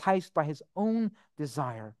and enticed by his own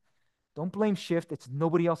desire. Don't blame shift, it's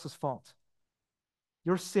nobody else's fault.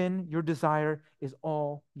 Your sin, your desire is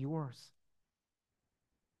all yours.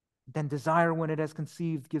 Then desire, when it has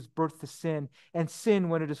conceived, gives birth to sin, and sin,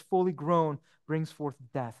 when it is fully grown, brings forth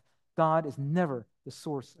death. God is never the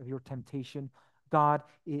source of your temptation. God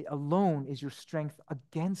alone is your strength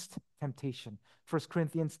against temptation. 1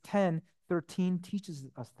 Corinthians 10:13 teaches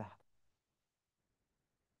us that.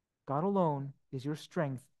 God alone is your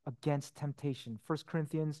strength against temptation. 1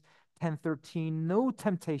 Corinthians 10:13, no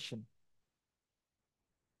temptation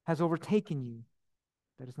has overtaken you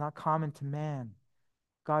that is not common to man.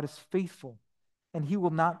 God is faithful, and He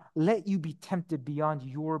will not let you be tempted beyond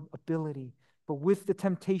your ability. But with the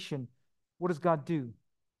temptation, what does God do?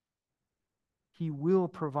 He will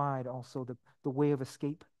provide also the way of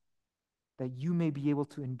escape, that you may be able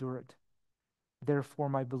to endure it. Therefore,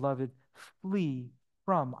 my beloved, flee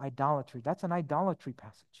from idolatry. That's an idolatry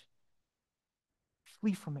passage.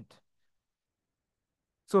 Flee from it.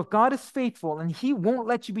 So if God is faithful and He won't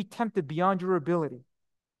let you be tempted beyond your ability,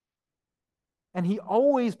 and He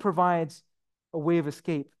always provides a way of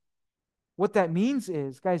escape, what that means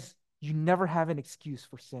is, guys, you never have an excuse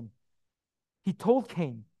for sin. He told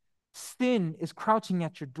Cain, sin is crouching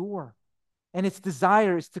at your door, and its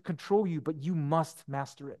desire is to control you, but you must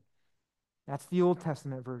master it. That's the Old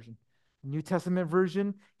Testament version. The New Testament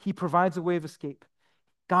version, He provides a way of escape.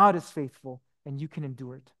 God is faithful, and you can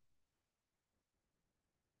endure it.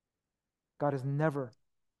 God is never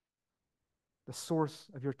the source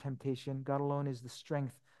of your temptation. God alone is the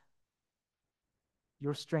strength,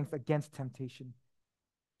 your strength against temptation.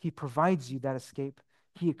 He provides you that escape.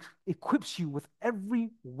 He equips you with every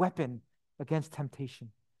weapon against temptation.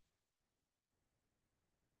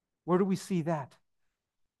 Where do we see that?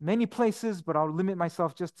 Many places, but I'll limit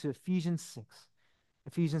myself just to Ephesians 6.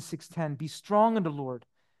 Ephesians 6:10, be strong in the Lord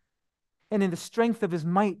and in the strength of his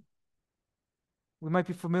might. We might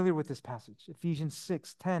be familiar with this passage. Ephesians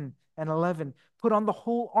 6:10 and 11, put on the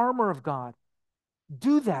whole armor of God.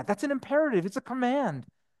 Do that. That's an imperative. It's a command.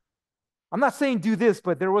 I'm not saying do this,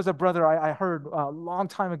 but there was a brother I heard a long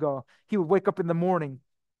time ago. He would wake up in the morning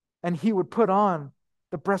and he would put on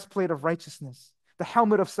the breastplate of righteousness, the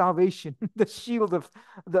helmet of salvation, the shield of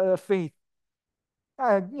the faith.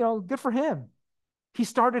 Good for him. He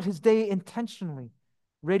started his day intentionally,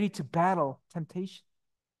 ready to battle temptation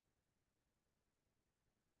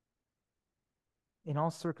in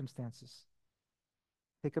all circumstances.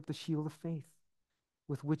 Pick up the shield of faith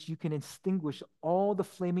with which you can extinguish all the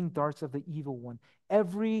flaming darts of the evil one.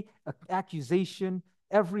 Every accusation,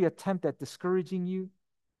 every attempt at discouraging you,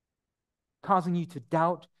 causing you to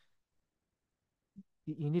doubt,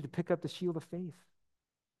 you need to pick up the shield of faith,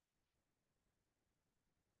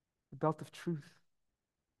 the belt of truth,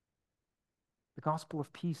 the gospel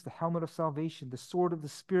of peace, the helmet of salvation, the sword of the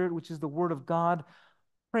Spirit, which is the word of God,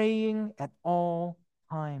 praying at all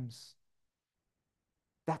times.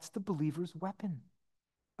 That's the believer's weapon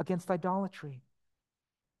against idolatry.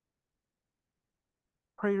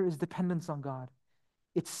 Prayer is dependence on God.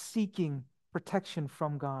 It's seeking protection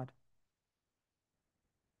from God.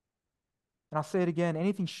 And I'll say it again,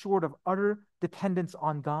 anything short of utter dependence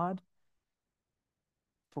on God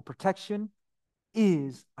for protection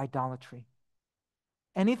is idolatry.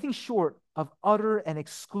 Anything short of utter and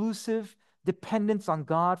exclusive dependence on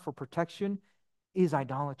God for protection is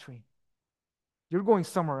idolatry. You're going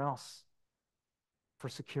somewhere else for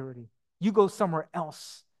security. You go somewhere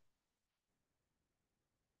else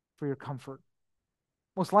for your comfort.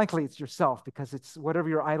 Most likely it's yourself, because it's whatever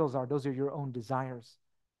your idols are, those are your own desires.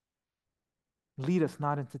 Lead us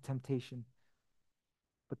not into temptation,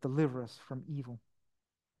 but deliver us from evil.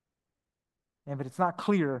 And if it's not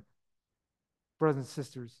clear, brothers and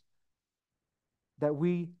sisters, that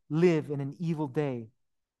we live in an evil day,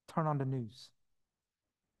 turn on the news.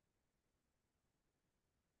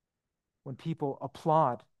 When people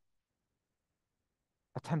applaud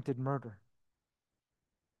attempted murder,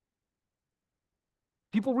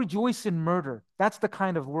 people rejoice in murder. That's the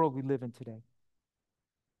kind of world we live in today.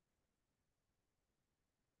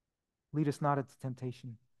 Lead us not into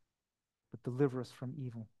temptation, but deliver us from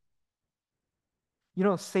evil. You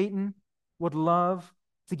know, Satan would love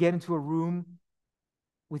to get into a room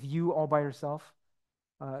with you all by yourself.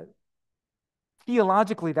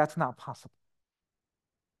 Theologically, that's not possible.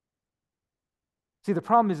 See, the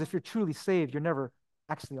problem is if you're truly saved, you're never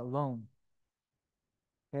actually alone.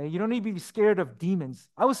 Okay? You don't need to be scared of demons.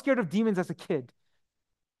 I was scared of demons as a kid.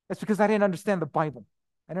 That's because I didn't understand the Bible.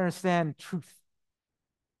 I didn't understand truth.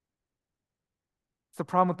 It's the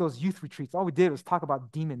problem with those youth retreats. All we did was talk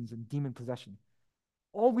about demons and demon possession.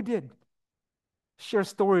 All we did. Share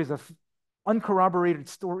stories of uncorroborated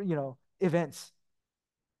events.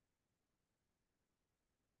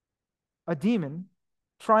 A demon,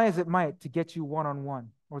 try as it might to get you one-on-one,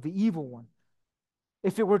 or the evil one,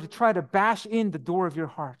 if it were to try to bash in the door of your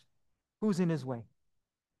heart, who's in his way?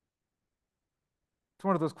 It's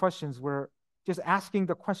one of those questions where just asking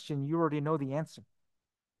the question, you already know the answer.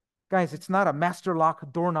 Guys, it's not a master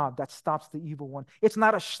lock doorknob that stops the evil one. It's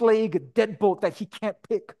not a Schlage deadbolt that he can't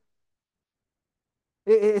pick.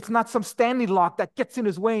 It's not some Stanley lock that gets in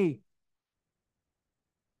his way.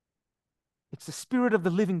 It's the Spirit of the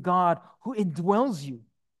living God who indwells you.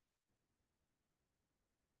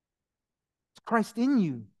 It's Christ in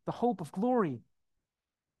you, the hope of glory.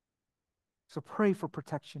 So pray for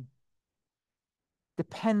protection.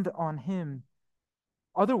 Depend on him.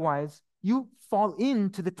 Otherwise, you fall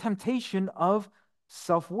into the temptation of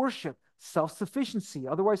self-worship, self-sufficiency,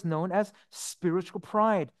 otherwise known as spiritual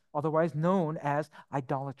pride, otherwise known as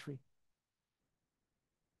idolatry.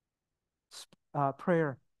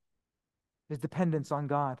 Prayer is dependence on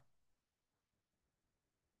God.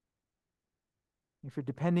 If you're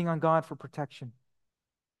depending on God for protection,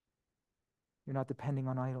 you're not depending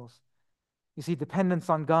on idols. You see, dependence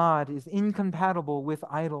on God is incompatible with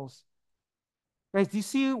idols. Guys, do you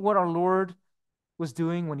see what our Lord was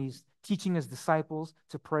doing when he's teaching his disciples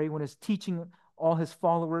to pray, when he's teaching all his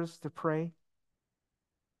followers to pray?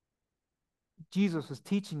 Jesus was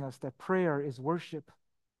teaching us that prayer is worship.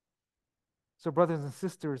 So, brothers and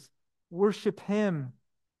sisters, Worship him,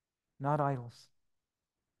 not idols.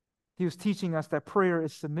 He was teaching us that prayer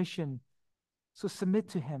is submission. So submit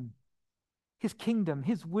to him, his kingdom,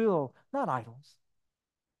 his will, not idols.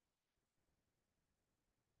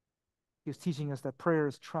 He was teaching us that prayer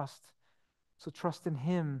is trust. So trust in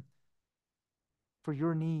him for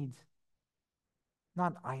your needs,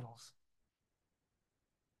 not idols.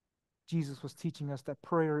 Jesus was teaching us that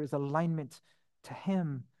prayer is alignment to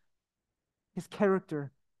him, his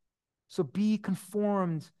character. So be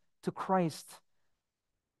conformed to Christ.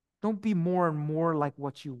 Don't be more and more like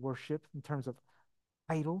what you worship in terms of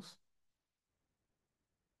idols.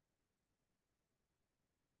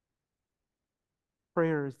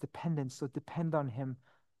 Prayer is dependence, so depend on him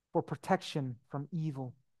for protection from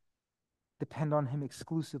evil. Depend on him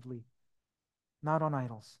exclusively, not on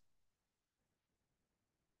idols.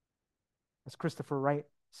 As Christopher Wright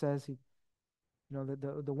says,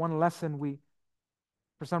 the one lesson we,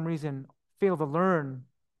 for some reason, fail to learn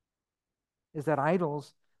is that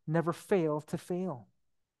idols never fail to fail.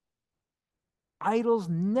 Idols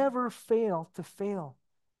never fail to fail.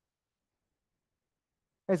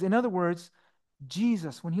 As in other words,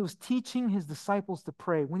 Jesus, when he was teaching his disciples to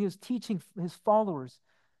pray, when he was teaching his followers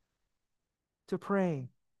to pray,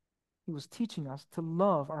 he was teaching us to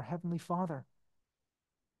love our Heavenly Father,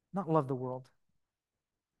 not love the world.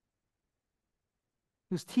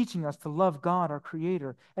 He was teaching us to love God, our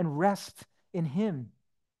Creator, and rest in him,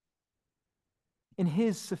 in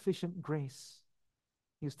his sufficient grace.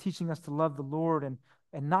 He was teaching us to love the Lord and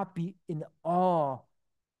not be in awe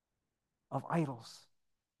of idols.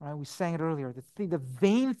 Right? We sang it earlier. The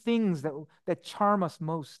vain things that charm us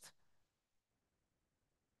most.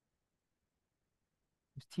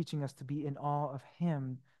 He's teaching us to be in awe of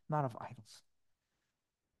him, not of idols.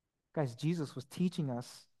 Guys, Jesus was teaching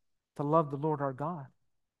us to love the Lord our God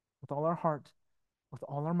with all our heart, with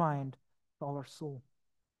all our mind, with all our soul.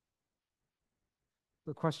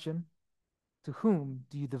 The question, to whom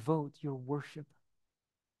do you devote your worship,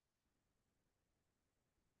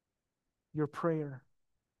 your prayer,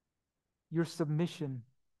 your submission,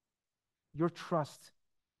 your trust?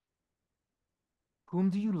 Whom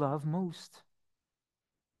do you love most?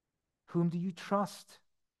 Whom do you trust?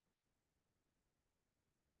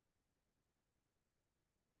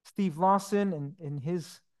 Steve Lawson, in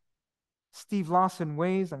his Steve Lawson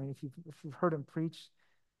ways, I mean, if you've heard him preach,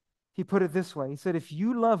 he put it this way. He said, if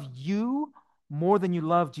you love you more than you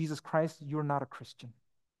love Jesus Christ, you're not a Christian.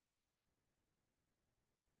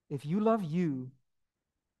 If you love you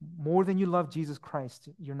more than you love Jesus Christ,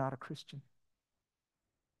 you're not a Christian.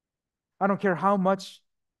 I don't care how much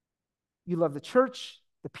you love the church,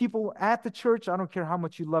 the people at the church. I don't care how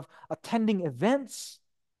much you love attending events.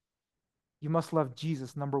 You must love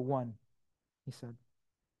Jesus, number one, he said.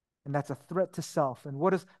 And that's a threat to self. And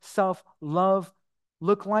what does self-love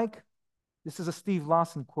look like? This is a Steve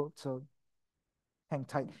Lawson quote, so hang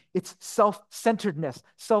tight. It's self-centeredness,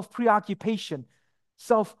 self-preoccupation,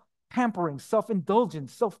 self-pampering,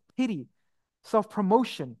 self-indulgence, self-pity,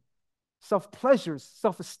 self-promotion, self-pleasures,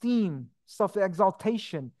 self-esteem,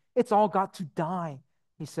 self-exaltation. It's all got to die,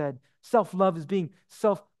 he said. Self-love is being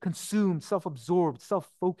self-consumed, self-absorbed,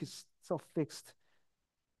 self-focused, self-fixed.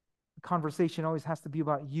 The conversation always has to be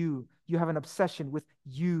about you. You have an obsession with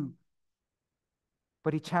you.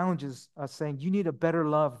 But he challenges us saying, you need a better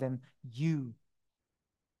love than you.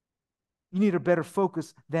 You need a better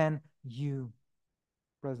focus than you,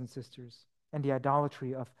 brothers and sisters. And the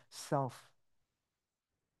idolatry of self,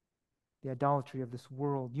 the idolatry of this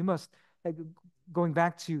world. You must, going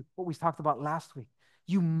back to what we talked about last week,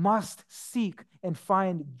 you must seek and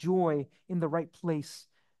find joy in the right place.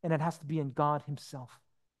 And it has to be in God himself,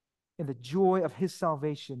 in the joy of his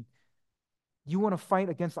salvation. You want to fight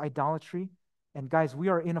against idolatry? And guys, we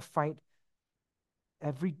are in a fight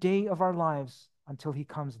every day of our lives until he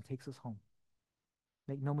comes and takes us home.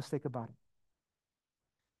 Make no mistake about it.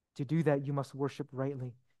 To do that, you must worship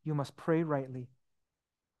rightly. You must pray rightly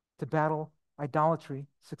to battle idolatry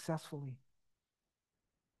successfully.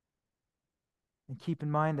 And keep in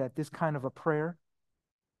mind that this kind of a prayer,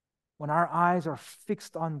 when our eyes are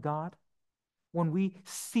fixed on God, when we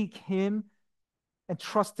seek him and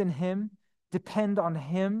trust in him, depend on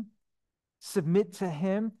him, submit to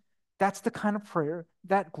him, that's the kind of prayer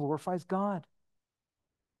that glorifies God.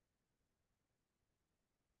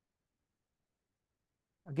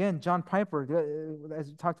 Again, John Piper, as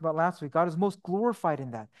we talked about last week, God is most glorified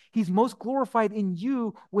in that. He's most glorified in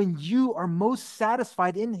you when you are most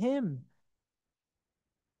satisfied in him.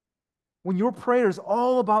 When your prayer is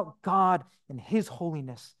all about God and his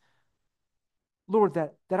holiness. Lord,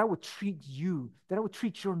 that I would treat you, that I would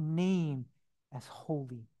treat your name as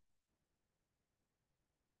holy.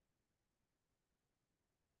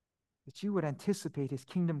 that you would anticipate his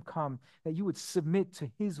kingdom come, that you would submit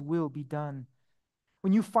to his will be done.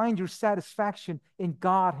 When you find your satisfaction in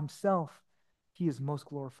God himself, he is most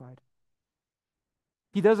glorified.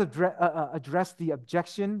 He does address the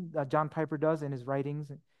objection, John Piper does in his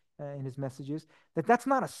writings, in his messages, that that's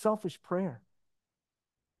not a selfish prayer.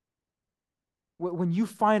 When you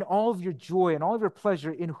find all of your joy and all of your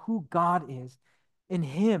pleasure in who God is, in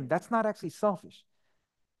him, that's not actually selfish.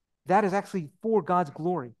 That is actually for God's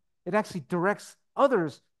glory. It actually directs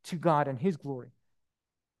others to God and his glory.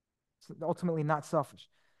 It's ultimately not selfish.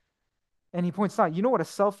 And he points out, you know what a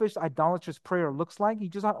selfish, idolatrous prayer looks like?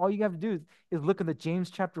 All you have to do is look in the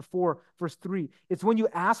James chapter 4, verse 3. It's when you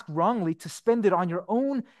ask wrongly to spend it on your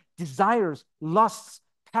own desires, lusts,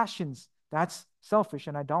 passions. That's selfish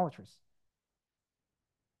and idolatrous.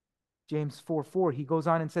 James 4:4, he goes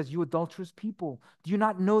on and says, you adulterous people, do you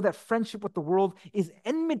not know that friendship with the world is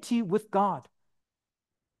enmity with God?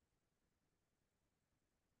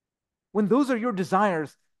 When those are your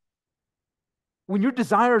desires, when your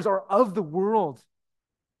desires are of the world,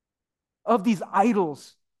 of these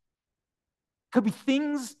idols, could be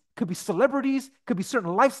things, could be celebrities, could be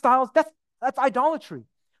certain lifestyles, that's idolatry.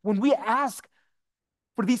 When we ask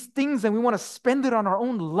for these things and we want to spend it on our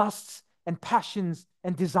own lusts and passions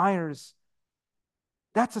and desires,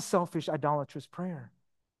 that's a selfish, idolatrous prayer.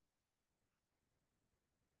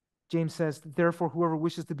 James says, therefore, whoever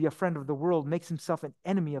wishes to be a friend of the world makes himself an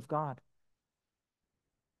enemy of God.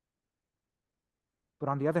 But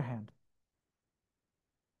on the other hand,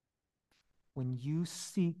 when you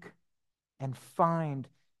seek and find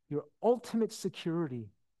your ultimate security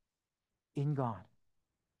in God,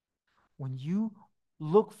 when you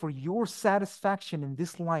look for your satisfaction in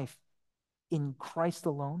this life in Christ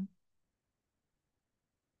alone,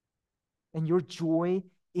 and your joy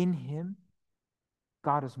in him,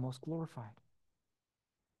 God is most glorified.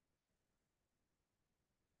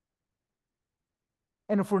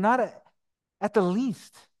 And if we're not at the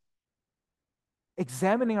least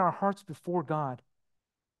examining our hearts before God,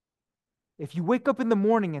 if you wake up in the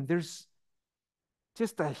morning and there's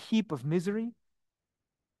just a heap of misery,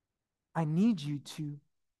 I need you to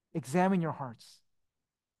examine your hearts.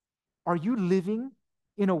 Are you living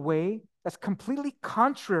in a way that's completely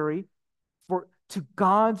contrary to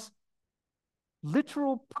God's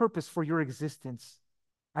literal purpose for your existence?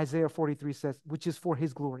 Isaiah 43 says, which is for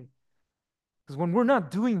his glory. Because when we're not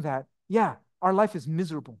doing that, yeah, our life is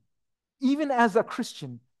miserable. Even as a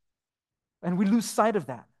Christian, and we lose sight of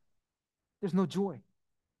that, there's no joy.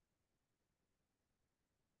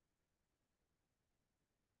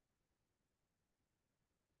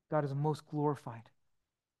 God is most glorified.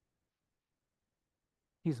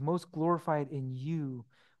 He is most glorified in you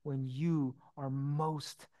when you are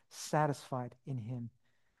most satisfied in him,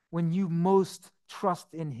 when you most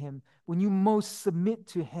trust in him, when you most submit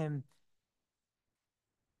to him,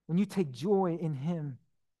 when you take joy in him.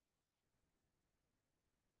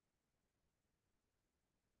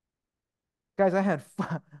 Guys, I had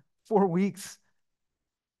 4 weeks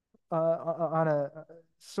on a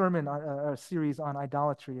sermon, on a series on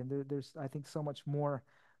idolatry, and there's, I think, so much more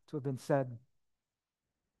to have been said,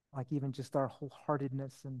 like even just our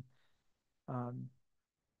wholeheartedness and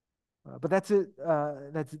but that's it.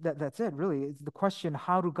 That's it. Really, it's the question: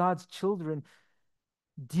 how do God's children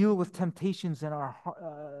deal with temptations in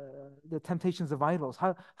the temptations of idols?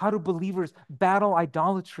 How do believers battle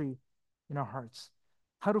idolatry in our hearts?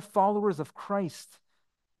 How do followers of Christ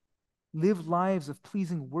live lives of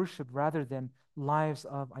pleasing worship rather than lives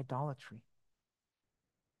of idolatry?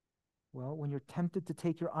 Well, when you're tempted to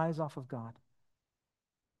take your eyes off of God,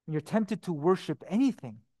 when you're tempted to worship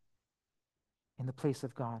anything in the place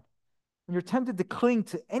of God, when you're tempted to cling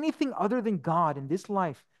to anything other than God in this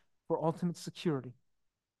life for ultimate security,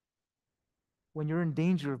 when you're in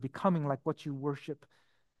danger of becoming like what you worship,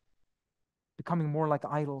 becoming more like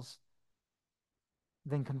idols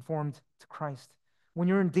than conformed to Christ, when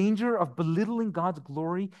you're in danger of belittling God's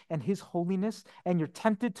glory and his holiness, and you're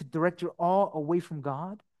tempted to direct your all away from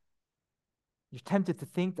God, you're tempted to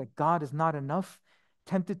think that God is not enough,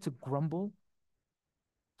 tempted to grumble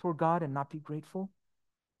toward God and not be grateful,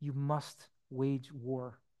 you must wage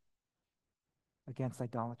war against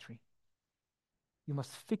idolatry. You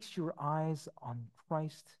must fix your eyes on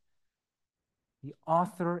Christ, the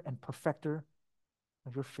author and perfecter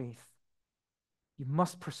of your faith. You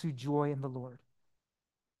must pursue joy in the Lord.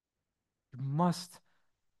 You must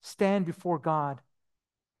stand before God,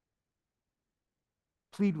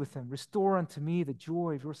 plead with him, restore unto me the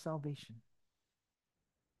joy of your salvation.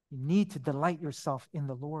 You need to delight yourself in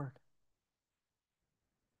the Lord.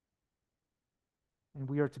 And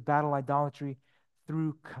we are to battle idolatry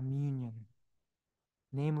through communion,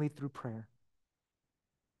 namely through prayer,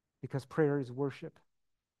 because prayer is worship.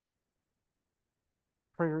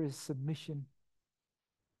 Prayer is submission.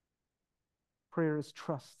 Prayer is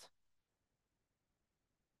trust.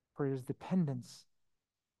 Prayer is dependence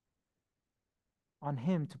on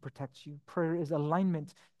Him to protect you. Prayer is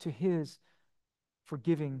alignment to His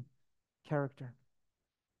forgiving character.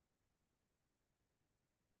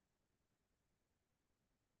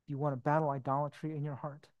 You want to battle idolatry in your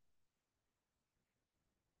heart?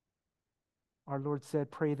 Our Lord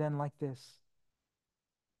said, pray then like this: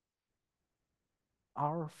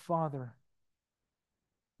 Our Father,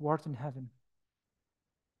 who art in heaven,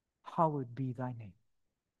 hallowed be thy name.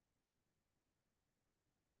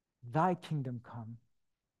 Thy kingdom come,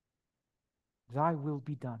 thy will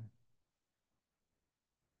be done,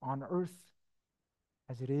 on earth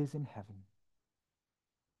as it is in heaven.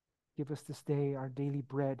 Give us this day our daily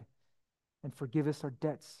bread, and forgive us our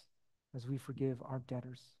debts as we forgive our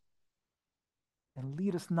debtors. And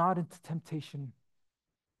lead us not into temptation,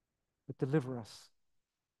 but deliver us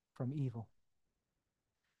from evil.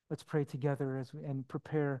 Let's pray together and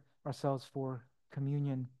prepare ourselves for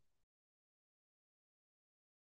communion.